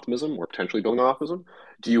building on Optimism or potentially building on Optimism.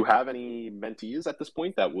 Do you have any mentees at this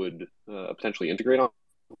point that would potentially integrate on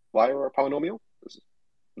Lyra or Polynomial?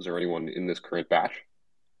 Is there anyone in this current batch?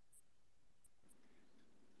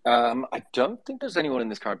 I don't think there's anyone in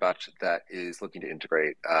this current batch that is looking to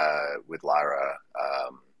integrate with Lyra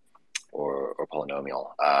or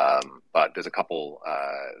Polynomial. But there's a couple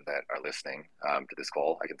that are listening to this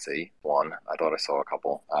call. I can see one. I thought I saw a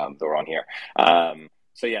couple that were on here.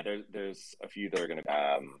 So yeah, there's a few that are going to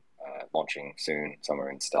be launching soon. Some are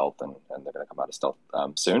in stealth, and they're going to come out of stealth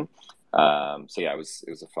soon. So yeah, it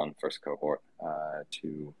was a fun first cohort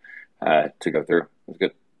to go through. It was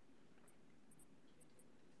good.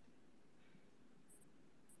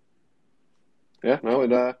 Yeah, no,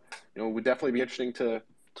 it would definitely be interesting to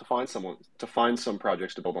find some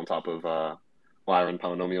projects to build on top of Lyra and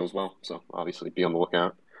Polynomial as well. So obviously, be on the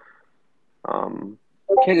lookout.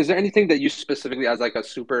 Ken, is there anything that you specifically, as like a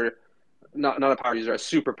super, not a power user, a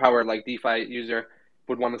super powered like DeFi user,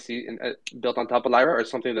 would want to see built on top of Lyra, or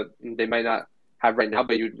something that they might not have right now,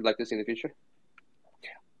 but you'd like to see in the future?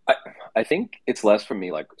 I think it's less for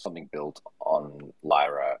me like something built on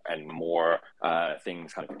Lyra and more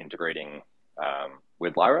things kind of integrating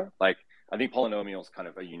with Lyra. Like I think Polynomial is kind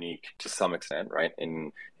of a unique to some extent, right?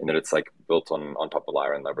 In that it's like built on top of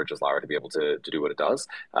Lyra and leverages Lyra to be able to do what it does.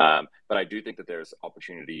 But I do think that there's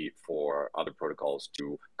opportunity for other protocols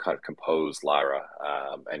to kind of compose Lyra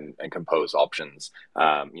and compose options,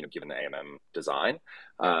 given the AMM design.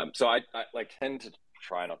 So I like tend to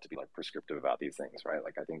try not to be like prescriptive about these things, right?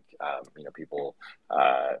 Like I think people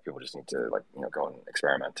just need to like go and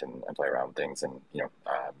experiment and play around with things, and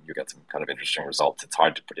you get some kind of interesting results. It's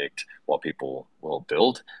hard to predict what people will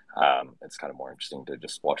build. It's kind of more interesting to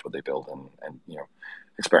just watch what they build and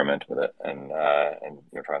experiment with it and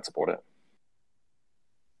try and support it.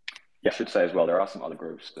 Yeah, I should say as well, there are some other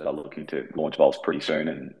groups that are looking to launch vols pretty soon,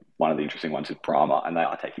 and one of the interesting ones is Brahma, and they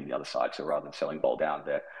are taking the other side. So rather than selling vol down,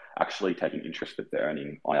 they're actually taking interest that they're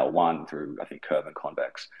earning on L1 through, I think, Curve and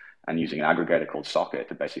Convex, and using an aggregator called Socket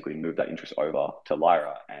to basically move that interest over to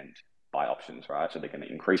Lyra and buy options, right? So they're going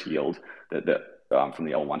to increase yield from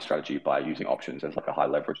the L1 strategy by using options as like a high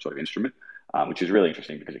leverage sort of instrument, which is really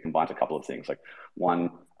interesting because it combines a couple of things. Like one,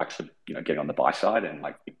 actually, getting on the buy side and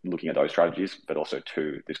like looking at those strategies, but also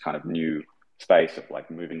two, this kind of new space of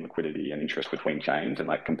like moving liquidity and interest between chains and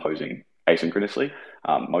like composing asynchronously.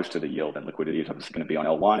 Most of the yield and liquidity is obviously going to be on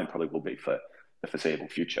L1 and probably will be for the foreseeable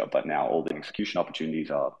future. But now all the execution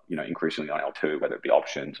opportunities are, increasingly on L2, whether it be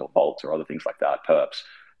options or vaults or other things like that, perps,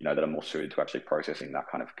 that are more suited to actually processing that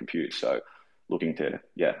kind of compute. So looking to,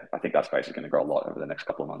 I think that space is going to grow a lot over the next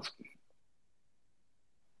couple of months.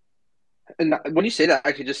 And when you say that,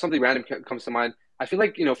 actually, just something random comes to mind. I feel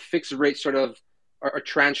like fixed rate sort of or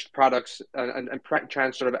tranched products and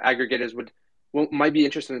tranched sort of aggregators might be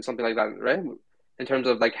interested in something like that, right? In terms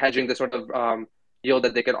of like hedging the sort of yield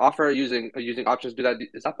that they could offer using options. Do that?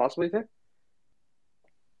 Is that possible, you think?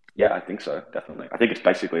 Yeah, I think so, definitely. I think it's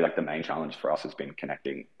basically like the main challenge for us has been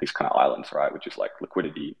connecting these kind of islands, right? Which is like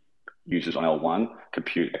liquidity users on L1,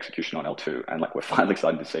 compute execution on L2. And like we're finally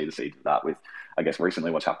starting to see the seeds of that with, I guess,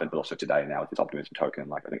 recently what's happened, but also today now with this Optimism token.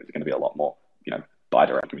 Like I think there's going to be a lot more,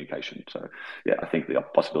 bi-direct communication. So yeah, I think the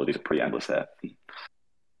possibilities are pretty endless there.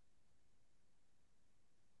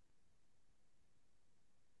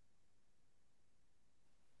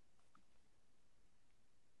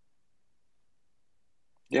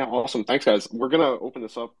 Yeah, awesome. Thanks, guys. We're going to open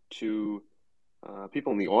this up to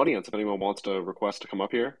people in the audience if anyone wants to request to come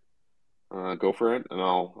up here. go for it, and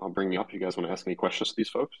I'll bring you up. You guys want to ask any questions to these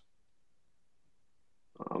folks?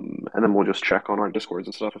 And then we'll just check on our Discords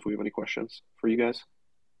and stuff if we have any questions for you guys.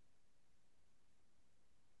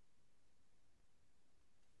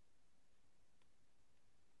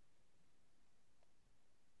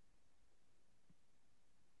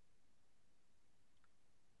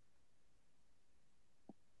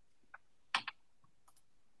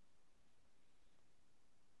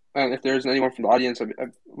 And if there's anyone from the audience,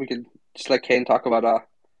 we could just let Kane talk about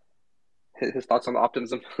his thoughts on the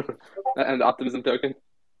optimism and the optimism token.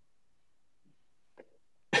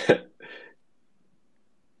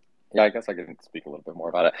 Yeah, I guess I can speak a little bit more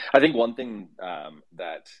about it. I think one thing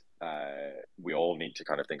that we all need to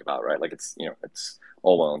kind of think about, right? Like it's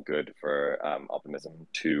all well and good for Optimism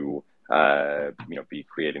to be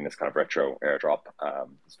creating this kind of retro airdrop.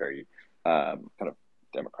 It's very kind of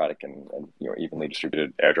democratic and evenly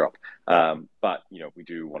distributed airdrop. But we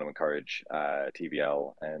do want to encourage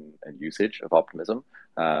TVL and usage of Optimism.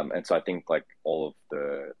 And so I think like all of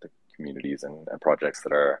the communities and projects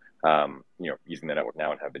that are using the network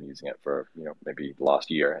now and have been using it for maybe the last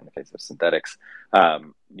year in the case of Synthetix,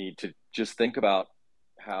 need to just think about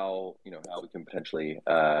how we can potentially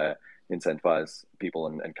incentivize people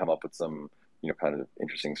and come up with some kind of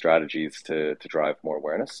interesting strategies to drive more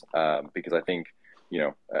awareness, because I think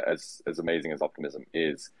as amazing as Optimism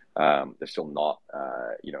is, there's still not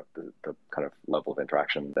the kind of level of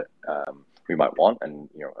interaction that we might want, and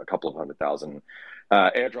a couple of 100,000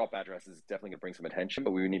 airdrop addresses is definitely going to bring some attention,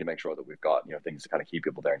 but we need to make sure that we've got things to kind of keep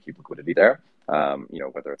people there and keep liquidity there,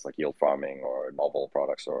 whether it's like yield farming or novel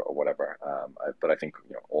products or whatever. But I think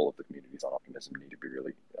all of the communities on Optimism need to be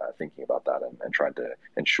really thinking about that and trying to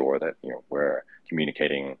ensure that we're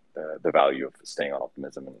communicating the value of staying on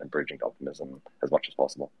Optimism and bridging to Optimism as much as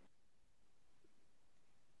possible.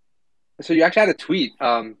 So you actually had a tweet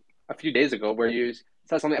a few days ago where you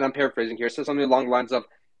said something, and I'm paraphrasing here, said something along the lines of,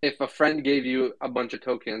 if a friend gave you a bunch of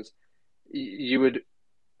tokens, you would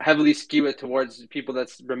heavily skew it towards people that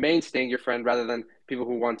remain staying your friend rather than people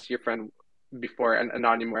who want your friend before and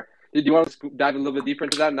not anymore. Do you want to dive a little bit deeper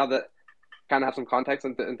into that now that kind of have some context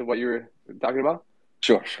into what you were talking about?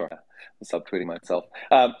 Sure. I'm subtweeting myself.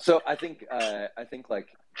 So I think like,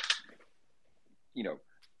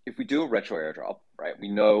 if we do a retro airdrop, right, we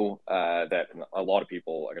know that a lot of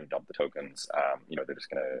people are going to dump the tokens. They're just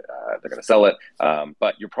they're going to sell it.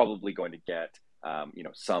 But you're probably going to get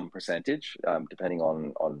some percentage, depending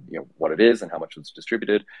on what it is and how much it's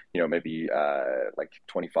distributed. Maybe like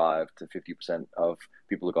 25 to 50% of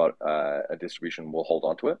people who got a distribution will hold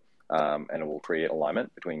on to it. And it will create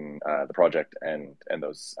alignment between the project and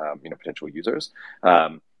those potential users.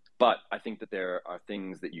 But I think that there are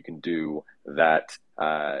things that you can do that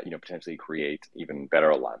potentially create even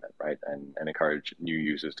better alignment, right? And encourage new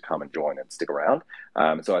users to come and join and stick around.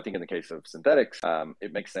 So I think in the case of Synthetix,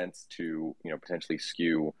 it makes sense to potentially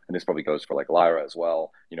skew, and this probably goes for like Lyra as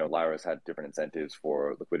well. Lyra's had different incentives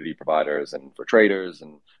for liquidity providers and for traders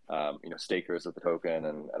and stakers of the token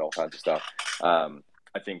and all kinds of stuff.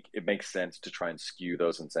 I think it makes sense to try and skew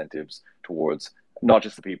those incentives towards not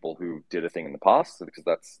just the people who did a thing in the past, because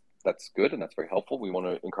that's good and that's very helpful. We want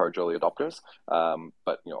to encourage early adopters,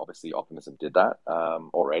 but obviously Optimism did that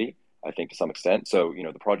already, I think, to some extent. So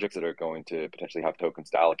the projects that are going to potentially have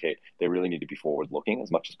tokens to allocate, they really need to be forward-looking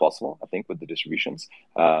as much as possible, I think, with the distributions,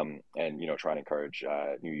 and try and encourage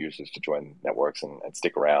new users to join networks and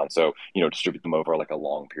stick around. So distribute them over like a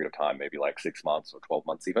long period of time, maybe like 6 months or 12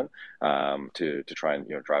 months even, to try and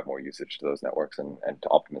drive more usage to those networks and to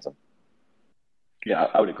Optimism. Yeah,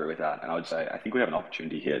 I would agree with that. And I would say, I think we have an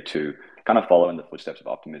opportunity here to kind of follow in the footsteps of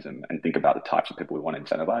Optimism and think about the types of people we want to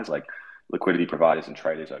incentivize. Like liquidity providers and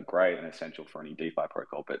traders are great and essential for any DeFi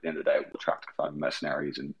protocol, but at the end of the day, we'll attract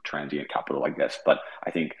mercenaries and transient capital, I guess. But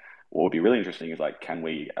I think what would be really interesting is like, can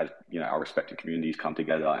we, as our respective communities, come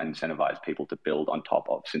together and incentivize people to build on top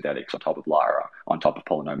of Synthetix, on top of Lyra, on top of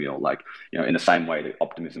Polynomial, like, in the same way that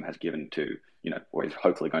Optimism has given to, or is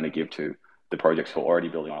hopefully going to give to the projects who are already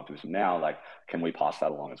building on Optimism now. Like, can we pass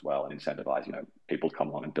that along as well and incentivize, people to come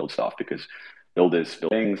along and build stuff? Because builders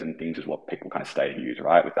build things, and things is what people kind of stay and use,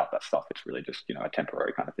 right? Without that stuff, it's really just, a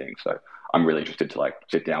temporary kind of thing. So I'm really interested to like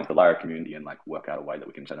sit down with the Lyra community and like work out a way that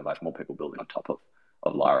we can incentivize more people building on top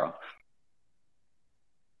of Lyra.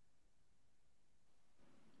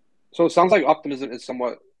 So it sounds like Optimism is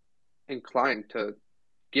somewhat inclined to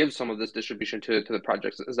give some of this distribution to the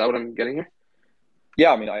projects. Is that what I'm getting here?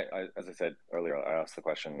 Yeah, I mean, I as I said earlier, I asked the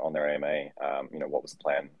question on their AMA, what was the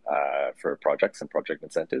plan for projects and project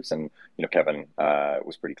incentives? And, Kevin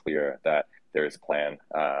was pretty clear that there is a plan,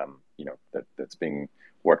 that's being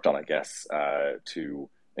worked on, I guess, to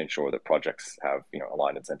ensure that projects have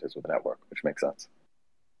aligned incentives with the network, which makes sense.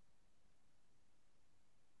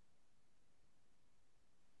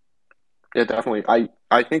 Yeah, definitely.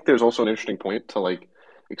 I think there's also an interesting point to like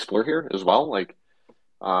explore here as well. Like,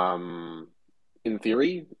 in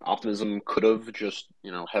theory, Optimism could have just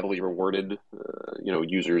heavily rewarded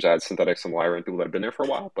users as Synthetix and Lyra and people that have been there for a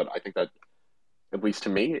while. But I think that, at least to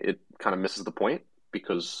me, it kind of misses the point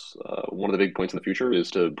because one of the big points in the future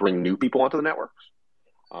is to bring new people onto the networks,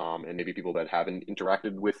 and maybe people that haven't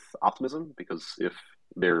interacted with Optimism. Because if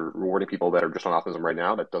they're rewarding people that are just on Optimism right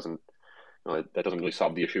now, that doesn't really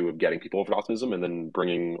solve the issue of getting people over to Optimism and then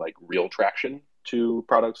bringing like real traction to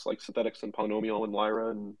products like Synthetix and Polynomial and Lyra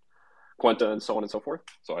and Quenta and so on and so forth.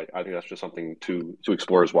 So I think that's just something to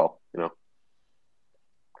explore as well.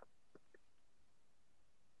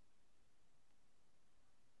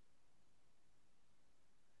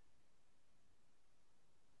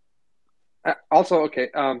 Also, okay,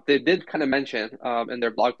 they did kind of mention in their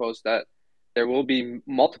blog post that there will be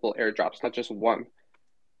multiple airdrops, not just one.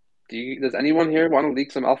 Does anyone here want to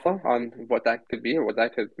leak some alpha on what that could be or what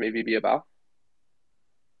that could maybe be about?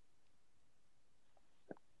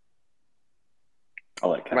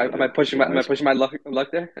 Am I pushing my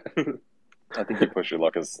luck there? I think you push your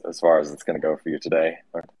luck as far as it's going to go for you today.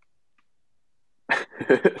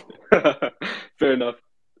 Fair enough.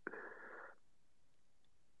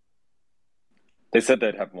 They said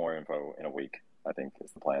they'd have more info in a week, I think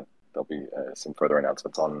is the plan. There'll be some further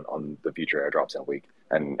announcements on the future airdrops in a week.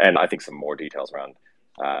 And I think some more details around,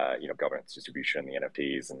 governance, distribution, the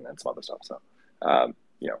NFTs, and some other stuff. So,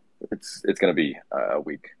 it's going to be a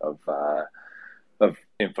week of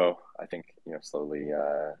info, I think, slowly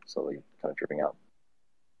kind of dripping out.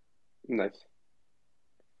 Nice.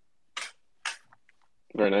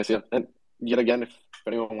 Very nice, yeah. And yet again, if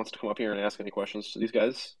anyone wants to come up here and ask any questions to these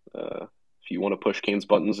guys, if you want to push Kane's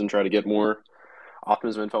buttons and try to get more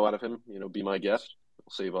Optimism info out of him, be my guest.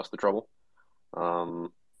 It'll save us the trouble.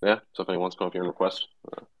 Yeah, so if anyone wants to come up here and request,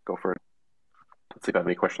 go for it. Let's see if I have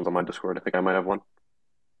any questions on my Discord. I think I might have one.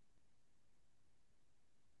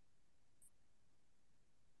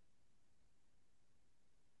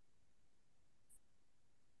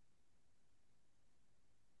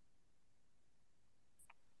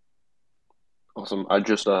 Awesome. I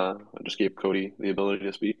just gave Cody the ability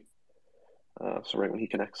to speak. So right when he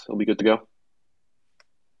connects, he'll be good to go.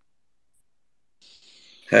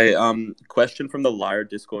 Hey, question from the Lyra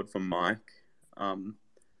Discord from Mike, from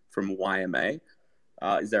YMA.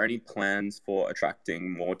 Is there any plans for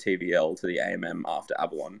attracting more TVL to the AMM after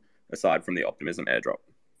Avalon, aside from the Optimism airdrop?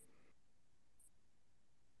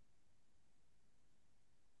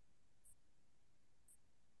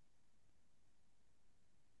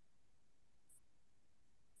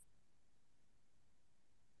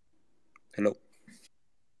 Hello.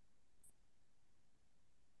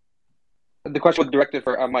 The question was directed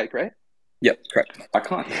for Mike, right? Yep, correct. I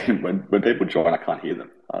can't hear when people join. I can't hear them.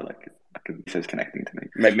 It says connecting to me.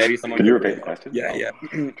 Maybe someone. Can you repeat the question? Yeah.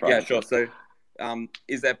 Yeah, sure. So,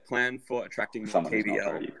 is there plan for attracting more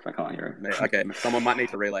TVL? I can't hear him. Okay, someone might need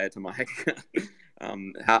to relay it to Mike.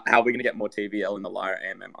 How are we going to get more TVL in the Lyra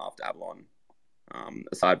AMM after Avalon,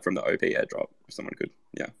 aside from the OP airdrop? If someone could,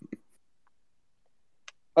 yeah.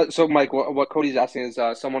 So, Mike, what Cody's asking is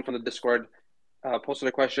someone from the Discord posted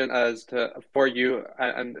a question as to for you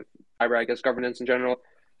and I guess governance in general.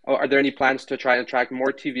 Are there any plans to try and attract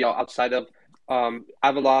more TVL outside of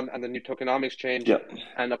Avalon and the new tokenomics change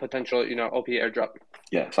and a potential OP airdrop?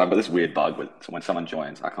 Yeah, so I've got this weird bug with when someone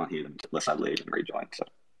joins, I can't hear them unless I leave and rejoin. So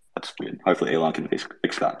that's weird. Hopefully Elon can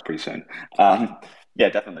fix that pretty soon. Yeah,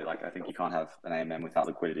 definitely. I think you can't have an AMM without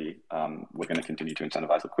liquidity. We're going to continue to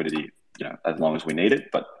incentivize liquidity, as long as we need it.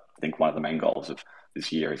 But I think one of the main goals of this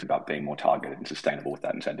year is about being more targeted and sustainable with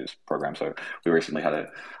that incentives program. So we recently had a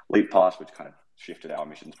Leap Pass, which kind of shifted our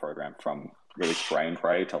emissions program from really spray and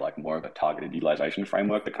pray to more of a targeted utilization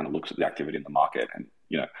framework that kind of looks at the activity in the market and,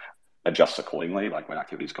 adjusts accordingly. When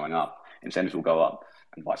activity is going up, incentives will go up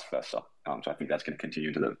and vice versa. So I think that's going to continue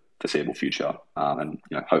into the foreseeable future. And,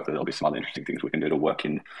 hopefully there'll be some other interesting things we can do to work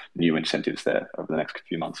in new incentives there over the next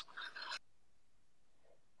few months.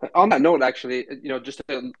 On that note, actually, just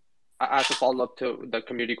to ask a follow up to the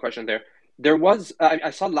community question there was, I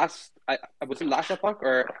saw was it last epoch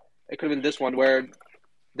or it could have been this one where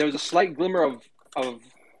there was a slight glimmer of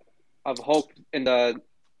hope in the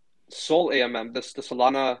Sol AMM, the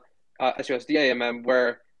Solana SUSD AMM,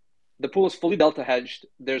 where the pool is fully delta hedged.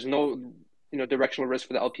 There's no directional risk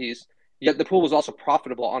for the LPs. Yet the pool was also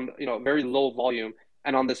profitable on very low volume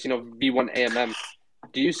and on this V1 AMM.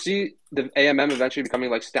 Do you see the AMM eventually becoming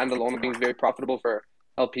standalone and being very profitable for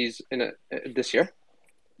LPs in this year?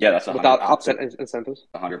 Yeah, that's without 100% offset incentives.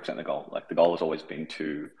 100% the goal. Like the goal has always been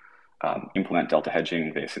to implement delta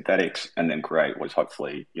hedging via synthetics and then create what is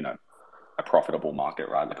hopefully, a profitable market,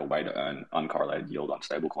 right? Like a way to earn uncorrelated yield on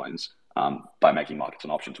stablecoins by making markets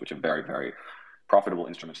and options, which are very, very profitable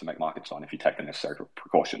instruments to make markets on if you take the necessary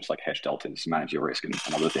precautions like hedge deltas, manage your risk, and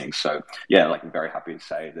other things. So yeah, like I'm very happy to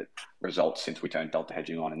say that results since we turned delta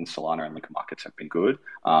hedging on in Solana and Liquor markets have been good,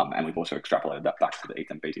 and we've also extrapolated that back to the ETH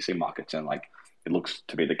and BTC markets, and like it looks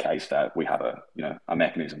to be the case that we have a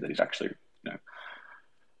mechanism that is actually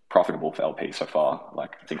profitable for LP so far.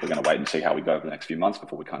 Like I think we're going to wait and see how we go over the next few months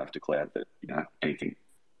before we kind of declare that anything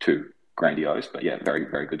too grandiose. But yeah, very,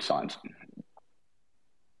 very good signs.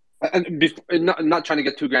 And not trying to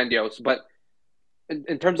get too grandiose, but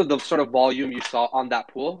in terms of the sort of volume you saw on that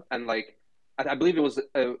pool, and like I believe it was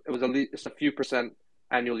at least a few percent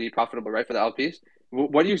annually profitable, right, for the LPs.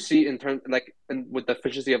 What do you see in terms with the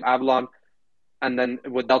efficiency of Avalon, and then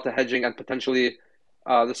with delta hedging and potentially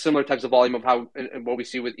the similar types of volume of what we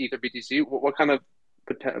see with Ether BTC? What kind of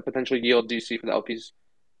potential yield do you see for the LPs?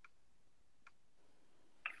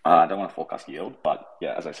 I don't want to forecast yield, but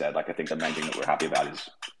yeah, as I said, like I think the main thing that we're happy about is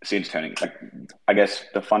since turning. Like, I guess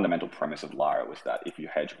the fundamental premise of Lyra was that if you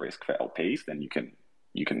hedge risk for LPs, then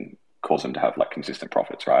you can cause them to have like consistent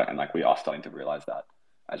profits, right? And like we are starting to realize that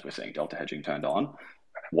as we're seeing delta hedging turned on.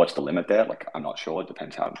 What's the limit there? Like I'm not sure. It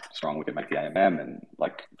depends how strong we can make the AMM, and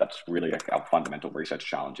like that's really like our fundamental research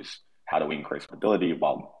challenge is how do we increase stability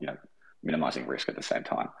while minimizing risk at the same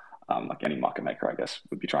time. Like any market maker, I guess,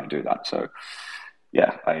 would be trying to do that. So.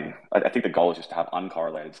 Yeah, I think the goal is just to have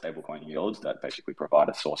uncorrelated stablecoin yields that basically provide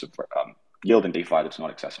a source of yield in DeFi that's not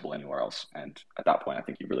accessible anywhere else. And at that point, I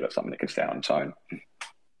think you've really got something that can stand on its own.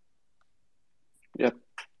 Yeah,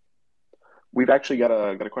 we've actually got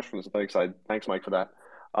a question from the synthetic side. Thanks, Mike, for that.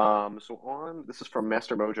 This is from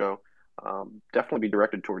Master Mojo. Definitely be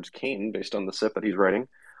directed towards Kane based on the SIP that he's writing.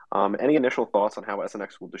 Any initial thoughts on how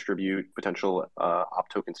SNX will distribute potential op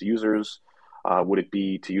tokens to users? Would it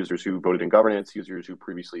be to users who voted in governance, users who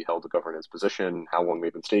previously held a governance position, how long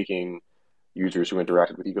they've been staking, users who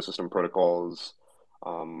interacted with ecosystem protocols,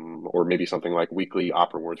 or maybe something like weekly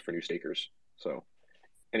op rewards for new stakers? So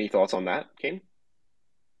any thoughts on that, Kane?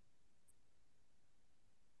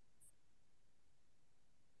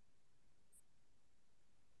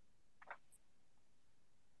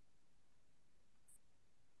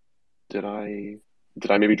 Did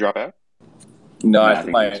I maybe drop out? No, Yeah,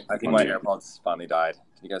 I think my AirPods finally died.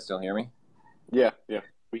 Can you guys still hear me? Yeah.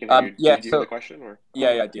 We can hear you. Yeah, did you hear the question? Or?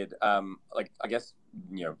 Yeah, I did. I guess,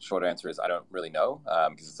 short answer is I don't really know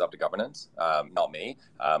because it's up to governance, not me.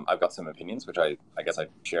 I've got some opinions, which I guess I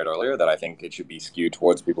shared earlier, that I think it should be skewed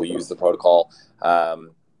towards people who use the protocol,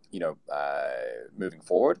 moving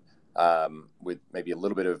forward, with maybe a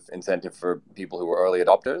little bit of incentive for people who were early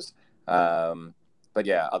adopters. But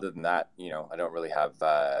yeah, other than that, I don't really have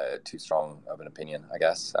too strong of an opinion, I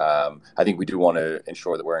guess. I think we do want to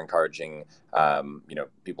ensure that we're encouraging,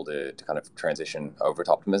 people to kind of transition over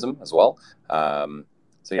to optimism as well.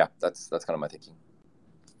 So yeah, that's kind of my thinking.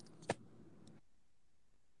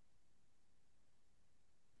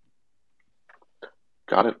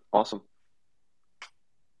 Got it. Awesome.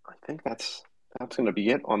 I think that's going to be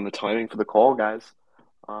it on the timing for the call, guys.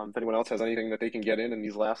 If anyone else has anything that they can get in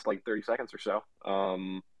these last 30 seconds or so.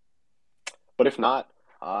 But if not,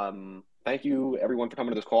 thank you everyone for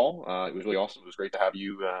coming to this call. It was really awesome. It was great to have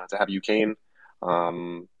you, Kane.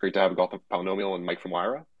 Great to have Gautam Polynomial and Mike from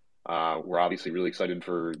Lyra. We're obviously really excited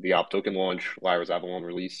for the op token launch, Lyra's Avalon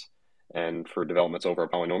release, and for developments over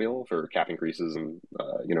at Polynomial for cap increases and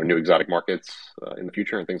new exotic markets in the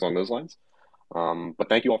future and things along those lines. But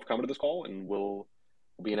thank you all for coming to this call, and we'll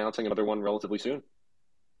be announcing another one relatively soon.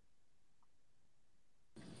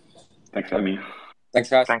 Thanks for having me. Thanks,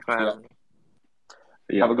 guys. Thanks for having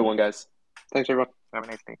me. Have a good one, guys. Thanks, everyone. Have a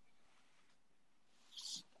nice day.